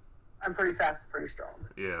 right? I'm pretty fast, pretty strong.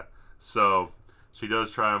 Yeah. So she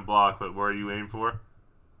does try and block, but where do you aim for?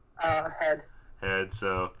 Head. Head.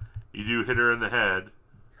 So you do hit her in the head,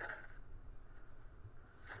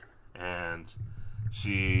 and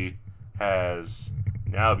she has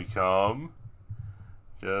now become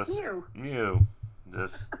just Mew.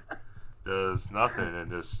 Just does nothing and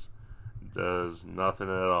just does nothing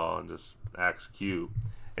at all and just acts cute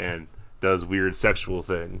and does weird sexual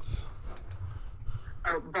things.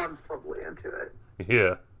 Oh, Bond's totally into it.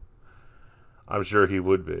 Yeah. I'm sure he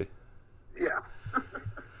would be. Yeah.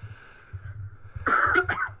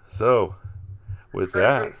 So, with That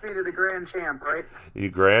that, takes me to the Grand Champ, right? the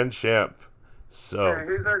Grand Champ. So, Okay,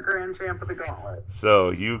 who's our Grand Champ of the Gauntlet?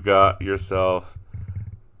 so you got yourself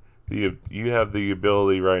you have the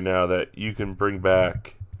ability right now that you can bring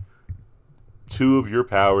back 2 of your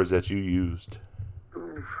powers that you used.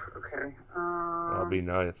 Oof, okay. That'll be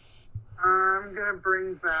nice. I'm gonna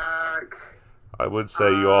bring back. I would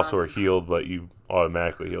say you also are healed, but you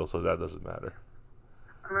automatically heal, so that doesn't matter.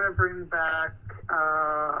 I'm gonna bring back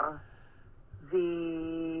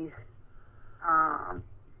the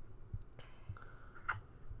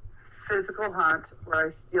physical hunt, where I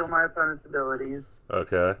steal my opponent's abilities,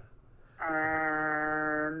 Okay.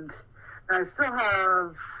 and I still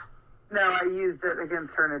have. No, I used it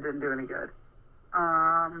against her and it didn't do any good.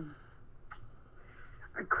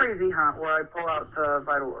 A crazy hunt where I pull out the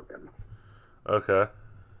vital organs. Okay.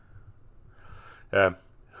 Yeah.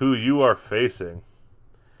 Who you are facing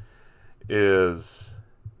is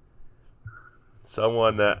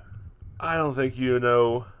someone that I don't think you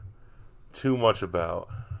know too much about.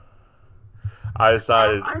 I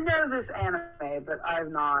decided. I know this anime, but I've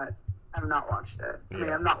not watched it. I mean,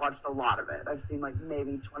 Yeah. I've not watched a lot of it. I've seen like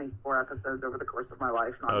maybe 24 episodes over the course of my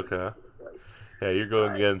life. Not Okay. even Yeah, you're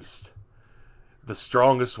going against the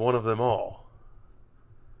strongest one of them all.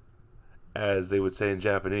 As they would say in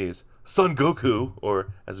Japanese, Son Goku,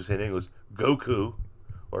 or as we say in English, Goku,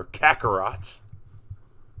 or Kakarot.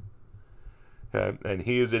 And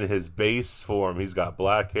he is in his base form. He's got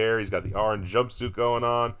black hair, he's got the orange jumpsuit going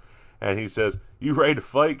on, and he says, "You ready to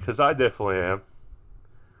fight? Because I definitely am."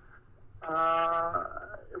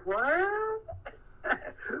 What?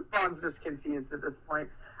 Bond's just confused at this point.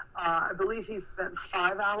 I believe he's spent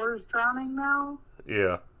 5 hours drowning now.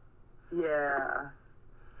 Yeah. Yeah.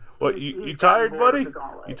 What, He's you gotten tired, bored of buddy? the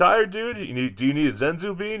gauntlet. You tired, dude? Do you need a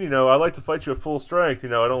Zenzu bean? I like to fight you at full strength. I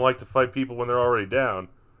don't like to fight people when they're already down.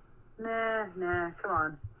 Nah, come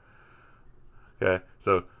on. Okay,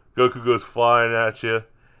 so Goku goes flying at you,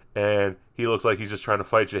 and he looks like he's just trying to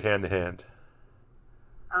fight you hand to hand.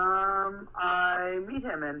 I meet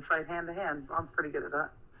him and fight hand to hand. Bond's pretty good at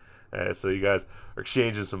that. So you guys are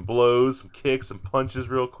exchanging some blows, some kicks, some punches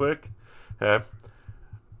real quick.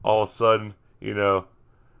 All of a sudden,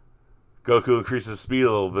 Goku increases speed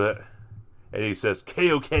a little bit, and he says,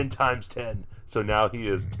 Kaioken times 10. So now he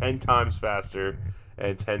is 10 times faster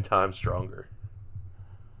and 10 times stronger.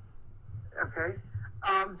 Okay.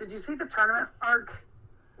 Did you see the tournament arc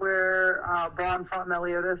where Bond fought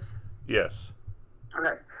Meliodas? Yes.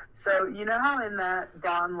 Okay. So you know how in that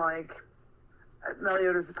Bond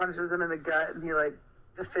Meliodas punches him in the gut and he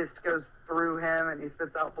the fist goes through him and he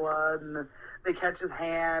spits out blood and they catch his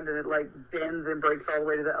hand and it bends and breaks all the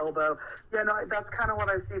way to the elbow. Yeah, no, that's kind of what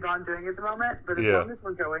I see Bond doing at the moment. But as long as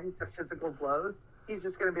we're going to physical blows, he's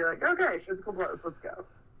just going to be like, okay, physical blows, let's go.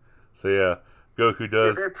 So yeah, Goku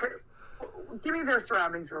does. Give me their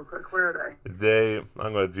surroundings real quick. Where are they?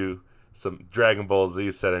 I'm going to do some Dragon Ball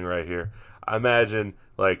Z setting right here. I imagine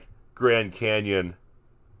Grand Canyon,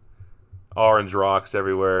 orange rocks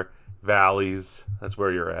everywhere, valleys. That's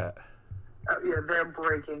where you're at. Oh yeah, they're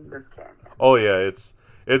breaking this canyon. Oh yeah,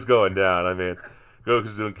 it's going down. I mean,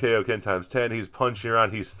 Goku's doing Kaioken times 10. He's punching you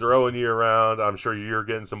around. He's throwing you around. I'm sure you're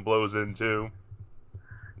getting some blows in, too.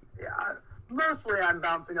 Yeah, mostly I'm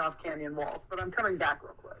bouncing off canyon walls, but I'm coming back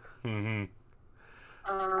real quick. Mm-hmm.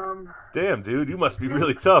 Um, Damn, dude, you must be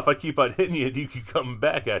really tough. I keep on hitting you, and you keep coming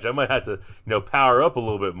back at you. I might have to, power up a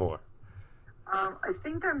little bit more. I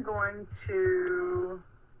think I'm going to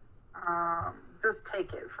just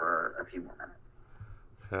take it for a few more minutes.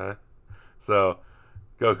 Okay. So,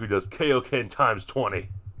 Goku does Kaioken times 20.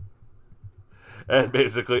 And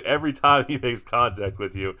basically, every time he makes contact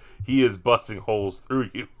with you, he is busting holes through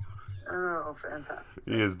you. Oh, fantastic.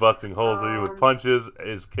 He is busting holes through you with punches.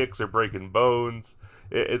 His kicks are breaking bones.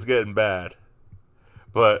 It's getting bad.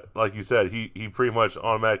 But, like you said, he pretty much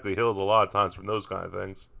automatically heals a lot of times from those kind of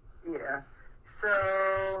things. Yeah.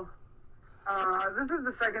 So, this is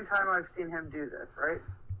the second time I've seen him do this, right?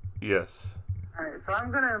 Yes. Alright, so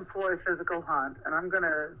I'm going to employ Physical Hunt, and I'm going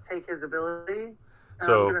to take his ability, and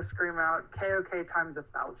So- I'm going to scream out KOK times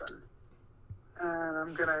 1,000. And I'm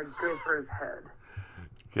going to go for his head.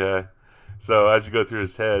 Okay. So, as you go through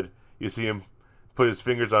his head, you see him put his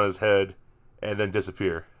fingers on his head and then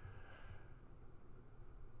disappear.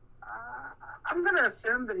 I'm going to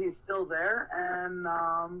assume that he's still there and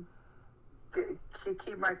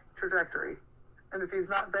keep my trajectory. And if he's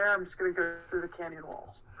not there, I'm just going to go through the canyon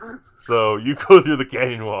walls. So, you go through the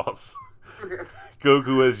canyon walls. Okay.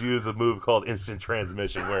 Goku has used a move called Instant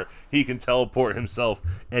Transmission, where he can teleport himself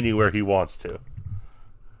anywhere he wants to.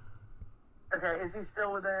 Okay, is he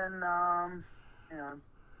still within,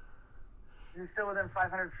 is he still within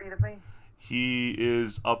 500 feet of me? He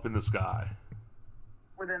is up in the sky.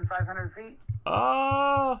 Within 500 feet?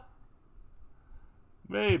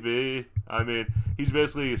 Maybe. I mean, he's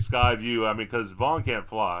basically a sky view. I mean, because Vaughn can't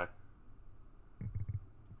fly.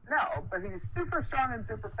 No, but he's super strong and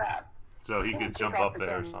super fast. So he Can't could kick jump off up the there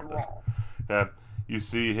or canyon something. wall. Yeah. You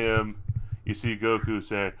see Goku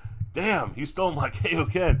saying, "Damn, he stole my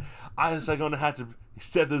Kaioken. I was going to have to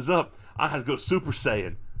step this up. I had to go Super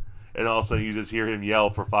Saiyan." And all of a sudden you just hear him yell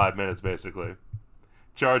for 5 minutes, basically.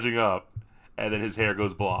 Charging up, and then his hair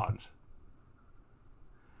goes blonde.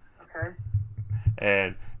 Okay.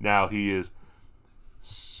 And now he is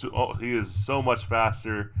so much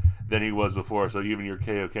faster than he was before. So even your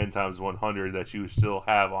Kaioken times 100 that you still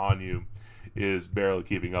have on you is barely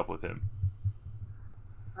keeping up with him.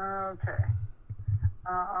 Okay.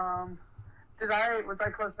 Was I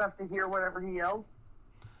close enough to hear whatever he yelled?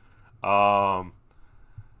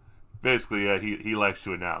 Basically, yeah, he likes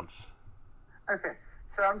to announce. Okay.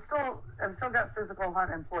 So I've still got Physical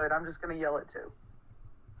Hunt employed. I'm just gonna yell it too.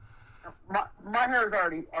 My hair is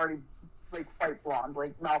already like white blonde,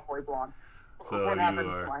 like Malfoy blonde. So what you happens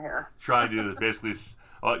are to my hair? trying to basically,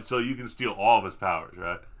 so you can steal all of his powers,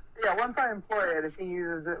 right? Yeah, once I employ it, if he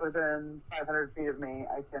uses it within 500 feet of me,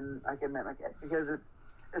 I can mimic it because it's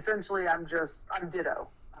essentially I'm Ditto.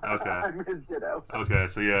 Okay. I'm his Ditto. Okay,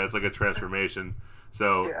 so yeah, it's like a transformation.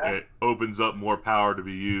 So Yeah. it opens up more power to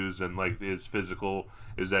be used, and like his physical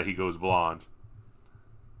is that he goes blonde.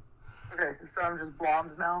 Okay, so I'm just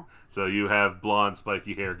blonde now. So you have blonde,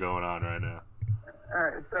 spiky hair going on right now. All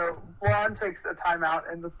right, so blonde takes a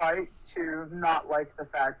timeout in the fight to not like the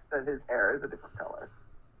fact that his hair is a different color.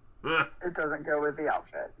 It doesn't go with the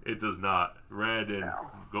outfit. It does not. Red and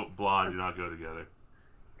blonde do not go together.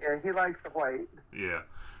 Yeah, he likes the white. Yeah.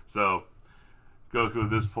 So Goku at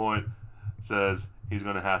this point says he's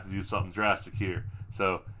going to have to do something drastic here.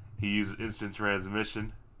 So he uses instant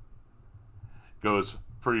transmission, goes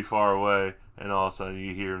pretty far away, and all of a sudden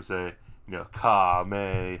you hear him say,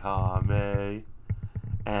 Kamehameha,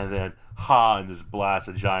 and then and just blasts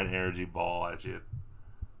a giant energy ball at you.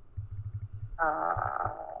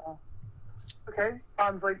 Okay,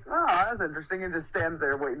 Bond's like, oh, that's interesting, and just stands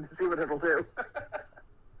there waiting to see what it'll do.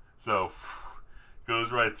 So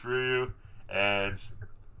goes right through you and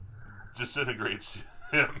disintegrates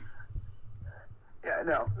him. Yeah,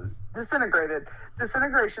 no, disintegrated.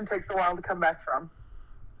 Disintegration takes a while to come back from.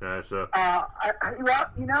 Okay, so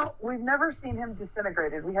we've never seen him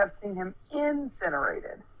disintegrated. We have seen him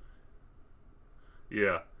incinerated,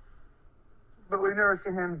 yeah, but we've never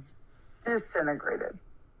seen him disintegrated.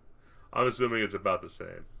 I'm assuming it's about the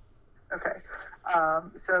same. Okay,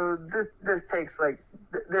 so this takes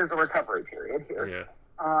there's a recovery period here. Yeah.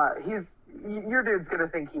 Your dude's gonna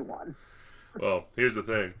think he won. Well, here's the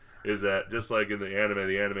thing: is that just like in the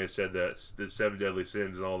anime said that the Seven Deadly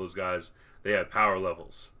Sins and all those guys, they have power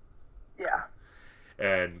levels. Yeah.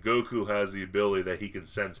 And Goku has the ability that he can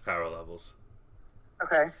sense power levels.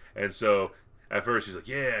 Okay. And so at first he's like,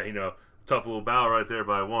 yeah, tough little battle right there,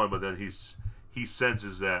 but I won. But then he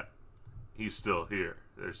senses that he's still here.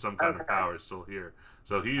 There's some kind of power still here.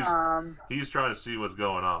 So he's trying to see what's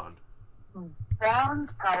going on.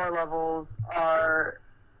 Vaughn's power levels are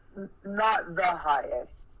not the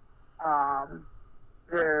highest.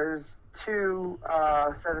 There's two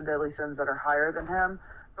Seven Deadly Sins that are higher than him,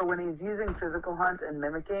 but when he's using Physical Hunt and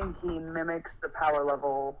Mimicking, he mimics the power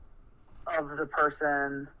level of the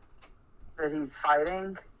person that he's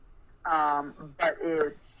fighting. But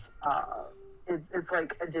it's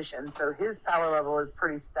like addition. So his power level is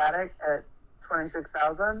pretty static at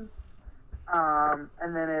 26,000.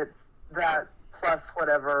 And then it's that plus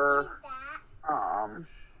whatever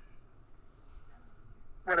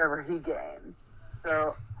whatever he gains.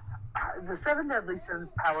 So the Seven Deadly Sins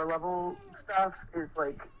power level stuff is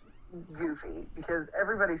like goofy because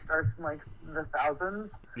everybody starts in like the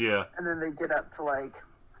thousands. Yeah. And then they get up to like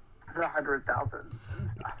the 100,000s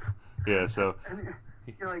and stuff. Yeah, so And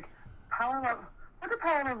you're like, power level. What do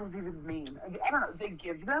power levels even mean? I don't know. They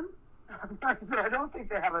give them, but I don't think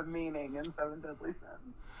they have a meaning in Seven Deadly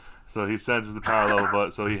Sins. So he senses the power level,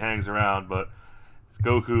 but so he hangs around. But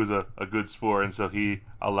Goku's a good sport, and so he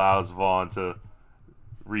allows Vaughn to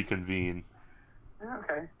reconvene.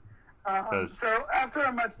 Okay. So after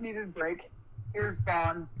a much-needed break, here's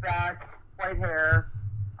Vaughn back, white hair.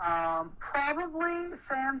 Probably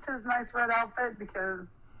sans his nice red outfit because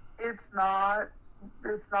it's not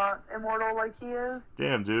immortal like he is.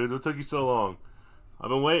 Damn, dude, what took you so long? I've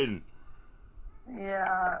been waiting.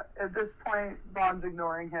 Yeah, at this point, Vaughn's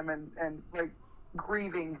ignoring him and like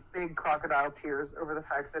grieving big crocodile tears over the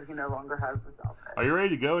fact that he no longer has this outfit. Are you ready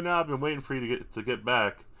to go now? I've been waiting for you to get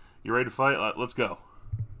back. You ready to fight? Let's go.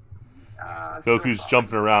 Goku's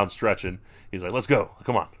jumping around, stretching. He's like, let's go.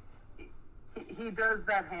 Come on. He does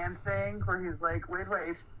that hand thing where he's like, wait.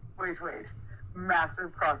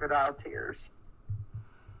 Massive crocodile tears.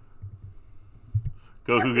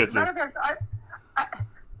 Goku gets it. Matter of fact,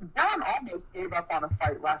 Vaughn almost gave up on a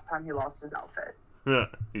fight last time he lost his outfit. Yeah,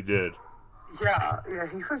 he did. Yeah,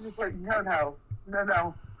 he was just like, no,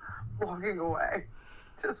 walking away.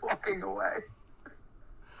 Just walking away.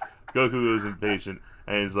 Goku is impatient,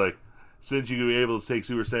 and he's like, since you were able to take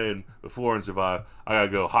Super Saiyan before and survive, I gotta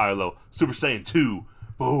go higher low. Super Saiyan 2.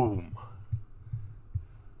 Boom.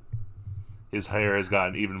 His hair has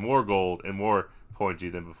gotten even more gold and more pointy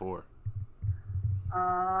than before.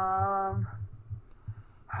 I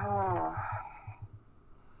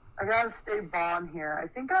gotta stay Vaughn here. I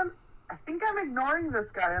think I'm ignoring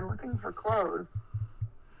this guy and looking for clothes,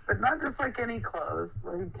 but not just like any clothes.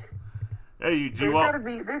 Like, hey, they've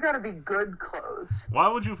gotta be good clothes. Why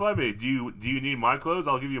would you fight me? Do you need my clothes?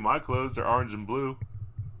 I'll give you my clothes. They're orange and blue.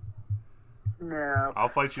 No. I'll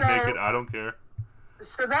fight you naked. I don't care.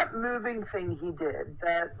 So that moving thing he did,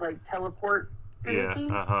 that like teleport.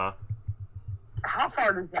 Yeah. How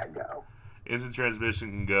far does that go? Instant transmission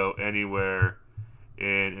can go anywhere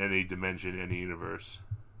in any dimension, any universe.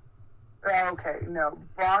 Okay, no.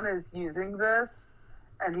 Vaughn is using this,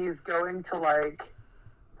 and he's going to, like,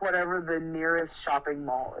 whatever the nearest shopping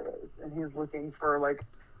mall is, and he's looking for, like,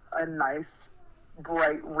 a nice,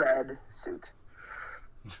 bright red suit.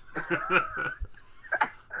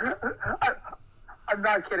 I'm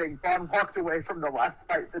not kidding. Vaughn walked away from the last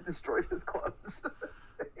fight that destroyed his clothes.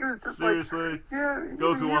 He was just seriously? Like, yeah,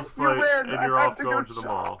 Goku wants to fight, and you're off going to the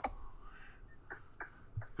mall.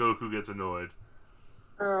 Goku gets annoyed.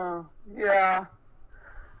 Oh, yeah.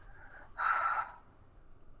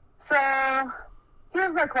 So,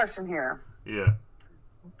 here's my question here. Yeah.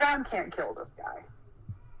 Vaughn can't kill this guy.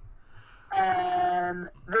 And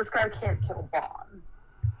this guy can't kill Vaughn.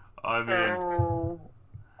 So,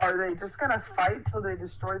 are they just going to fight till they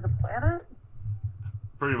destroy the planet?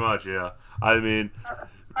 Pretty much, yeah. I mean,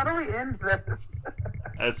 how do we end this?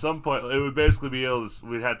 At some point, it would basically be able to.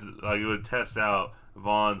 We'd have to it would test out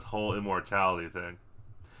Vaughn's whole immortality thing,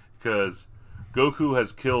 because Goku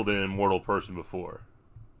has killed an immortal person before.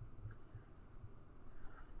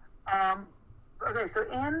 Okay, so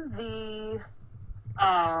in the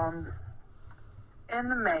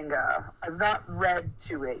manga, I've not read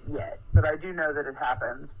to it yet, but I do know that it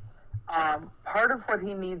happens. Part of what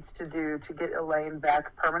he needs to do to get Elaine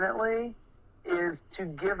back permanently is to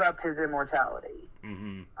give up his immortality.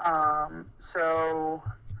 Mm-hmm. So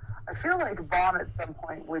I feel like Vaughn at some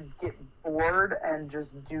point would get bored and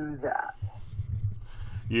just do that.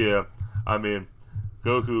 Yeah, I mean,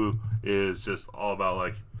 Goku is just all about,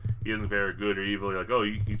 like, he isn't very good or evil. You're like, oh,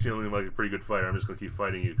 you seem like a pretty good fighter. I'm just going to keep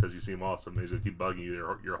fighting you because you seem awesome. And he's going to keep bugging you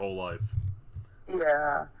your whole life.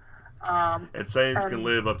 Yeah. And Saiyans can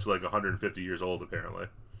live up to like 150 years old, apparently.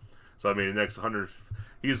 So, I mean, the next 100...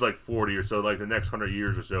 He's like 40 or so. Like, the next 100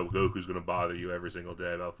 years or so, Goku's going to bother you every single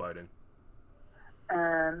day about fighting.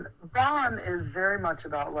 And Vaughn is very much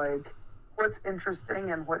about like what's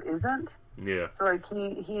interesting and what isn't. Yeah. So like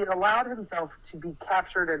he allowed himself to be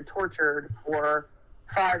captured and tortured for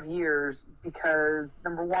 5 years because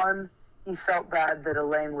number one, he felt bad that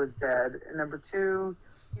Elaine was dead, and number two,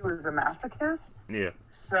 he was a masochist. Yeah.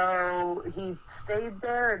 So he stayed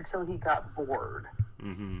there until he got bored,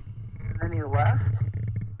 Mm-hmm. and then he left.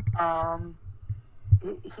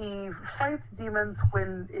 He fights demons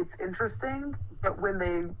when it's interesting, but when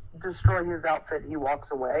they destroy his outfit, he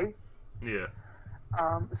walks away. Yeah.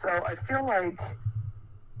 So I feel like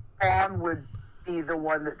Vaughn would be the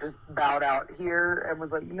one that just bowed out here and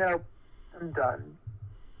was like, nope, I'm done.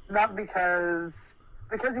 Not because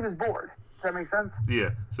he was bored. Does that make sense? Yeah.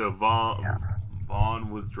 So Vaughn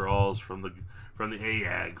withdraws from the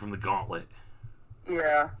AAG, from the Gauntlet.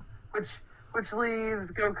 Yeah. Which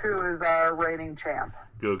leaves Goku as our reigning champ.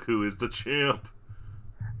 Goku is the champ.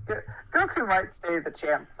 Goku might stay the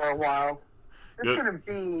champ for a while. It's gonna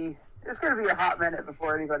be a hot minute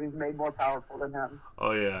before anybody's made more powerful than him.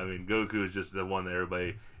 Oh yeah, I mean Goku is just the one that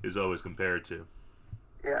everybody is always compared to.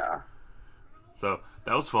 Yeah. So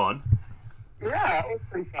that was fun. Yeah, it was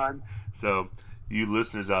pretty fun. So you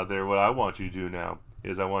listeners out there, what I want you to do now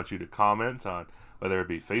is I want you to comment on whether it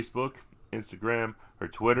be Facebook, Instagram, or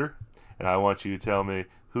Twitter, and I want you to tell me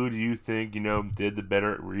who do you think, did the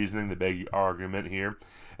better reasoning, the big argument here.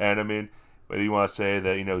 And I mean, whether you want to say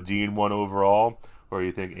that, Dean won overall, or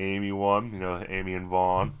you think Amy won, Amy and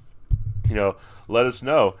Vaughn, let us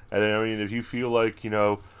know. And then, I mean, if you feel like,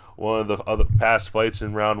 one of the other past fights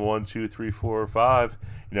in round 1, 2, 3, 4, or 5,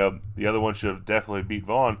 the other one should have definitely beat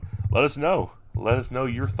Vaughn, let us know. Let us know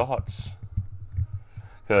your thoughts.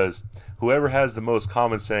 Because whoever has the most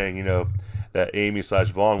comments saying, that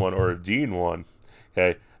Amy/Vaughn won, or if Dean won,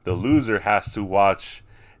 okay, the loser has to watch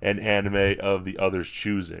an anime of the other's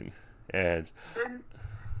choosing. And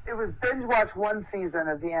it was binge watch one season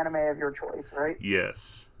of the anime of your choice, right?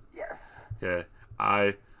 Yes. Yes. Okay.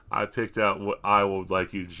 I picked out what I would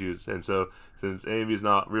like you to choose. And so, since Amy's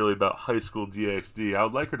not really about high school DxD, I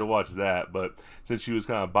would like her to watch that. But since she was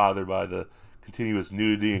kind of bothered by the continuous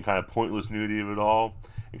nudity and kind of pointless nudity of it all,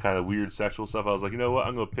 and kind of weird sexual stuff, I was like, you know what?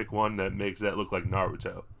 I'm going to pick one that makes that look like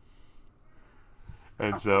Naruto.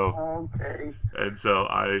 And so, okay. And so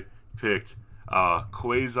I picked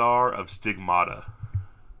Quasar of Stigmata.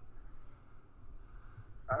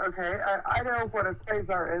 Okay, I know what a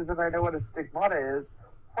quasar is, and I know what a stigmata is.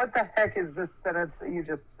 What the heck is this sentence that you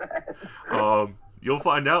just said? You'll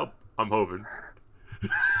find out, I'm hoping.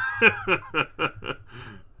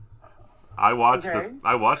 I watched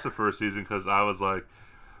the first season because I was like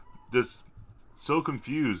just so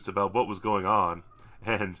confused about what was going on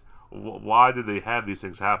and why did they have these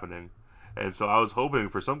things happening. And so I was hoping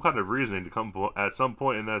for some kind of reasoning to come at some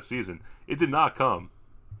point in that season. It did not come.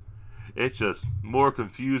 It's just more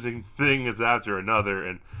confusing things after another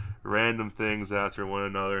and random things after one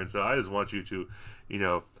another. And so I just want you to,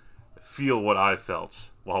 feel what I felt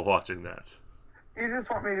while watching that. You just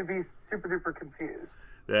want me to be super duper confused.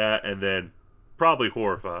 That and then probably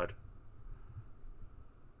horrified.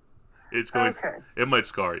 It's going. Okay. It might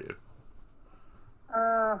scar you.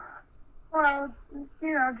 Well,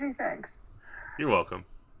 gee, thanks. You're welcome.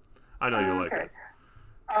 I know you like it.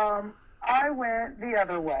 I went the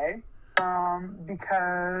other way,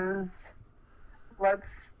 because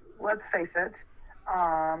let's face it,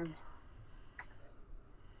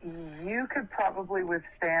 you could probably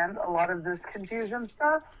withstand a lot of this confusion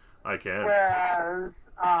stuff. I can. Whereas,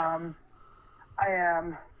 I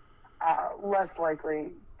am less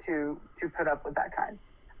likely to put up with that kind.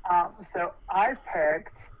 So I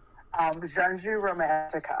picked Janju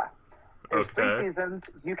Romantica. There's 3 seasons.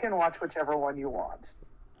 You can watch whichever one you want.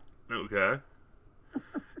 Okay.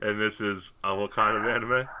 And this is what kind of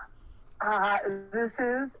anime? This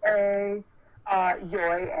is a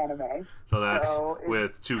yoi anime. So that's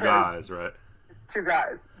with 2 guys, right? It's 2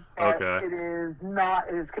 guys. But okay.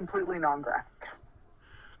 It is completely non-graphic.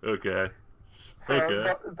 Okay.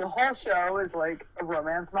 So the whole show is like a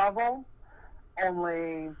romance novel,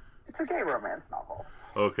 only it's a gay romance novel.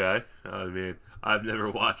 Okay. I mean, I've never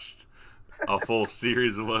watched a full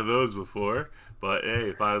series of one of those before, but hey,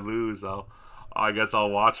 if I lose, I guess I'll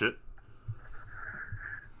watch it.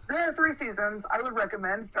 There are 3 seasons. I would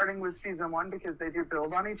recommend starting with season 1 because they do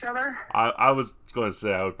build on each other. I was going to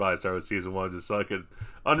say I would probably start with season 1 just so I could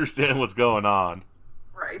understand what's going on.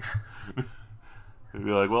 Right. And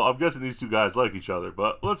be like, well, I'm guessing these 2 guys like each other,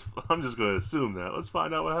 but I'm just going to assume that. Let's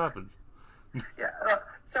find out what happens. Yeah.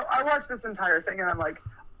 So I watched this entire thing and I'm like,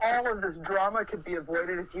 all of this drama could be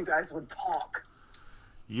avoided if you guys would talk.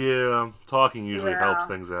 Yeah, talking usually helps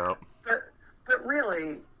things out. But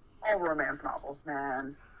really, all romance novels,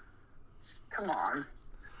 man. Come on.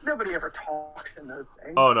 Nobody ever talks in those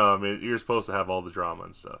things. Oh no, I mean you're supposed to have all the drama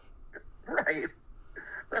and stuff. Right.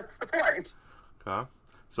 That's the point. Okay.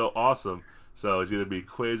 So awesome. So it's either be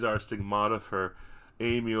Quasar Stigmata for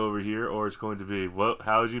Amy over here, or it's going to be what?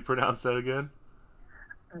 How would you pronounce that again?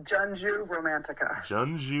 Junju Romantica.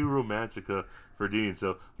 Junju Romantica for Dean.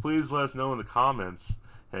 So please let us know in the comments.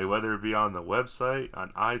 Hey, whether it be on the website,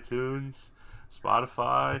 on iTunes,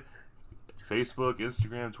 Spotify, Facebook,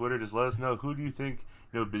 Instagram, Twitter, just let us know who do you think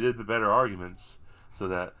did the better arguments, so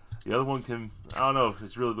that the other one can. I don't know if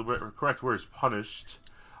it's really the correct word is punished.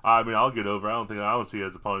 I mean, I'll get over. I don't see it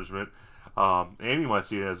as a punishment. Amy might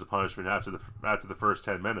see it as a punishment after the first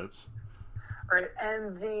 10 minutes. Right,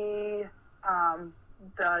 and the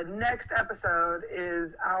next episode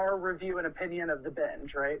is our review and opinion of the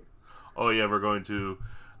binge, right? Oh yeah, we're going to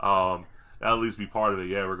at least be part of it.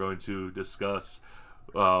 Yeah, we're going to discuss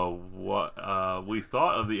what we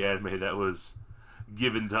thought of the anime that was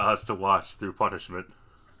given to us to watch through punishment.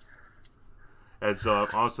 And so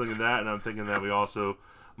I was thinking that, and I'm thinking that we also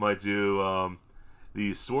might do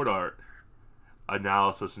the Sword Art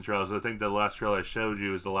analysis and trailers. I think the last trailer I showed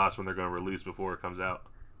you is the last one they're going to release before it comes out.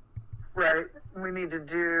 Right. We need to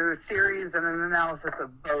do theories and an analysis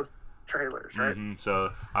of both trailers, right? Mm-hmm.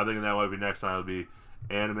 So I'm thinking that might be next time. It'll be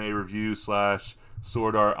anime review /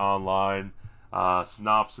 Sword Art Online,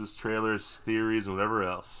 synopsis, trailers, theories, and whatever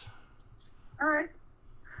else. All right.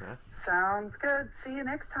 Yeah. Sounds good. See you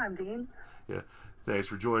next time, Dean. Yeah. Thanks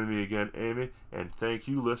for joining me again, Amy, and thank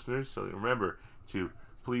you, listeners. So remember to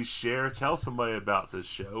please share, tell somebody about this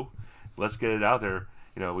show. Let's get it out there.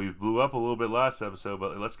 We blew up a little bit last episode,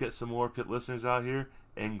 but let's get some more pit listeners out here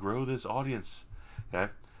and grow this audience.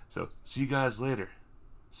 Okay? So, see you guys later,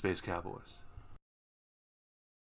 Space Cowboys.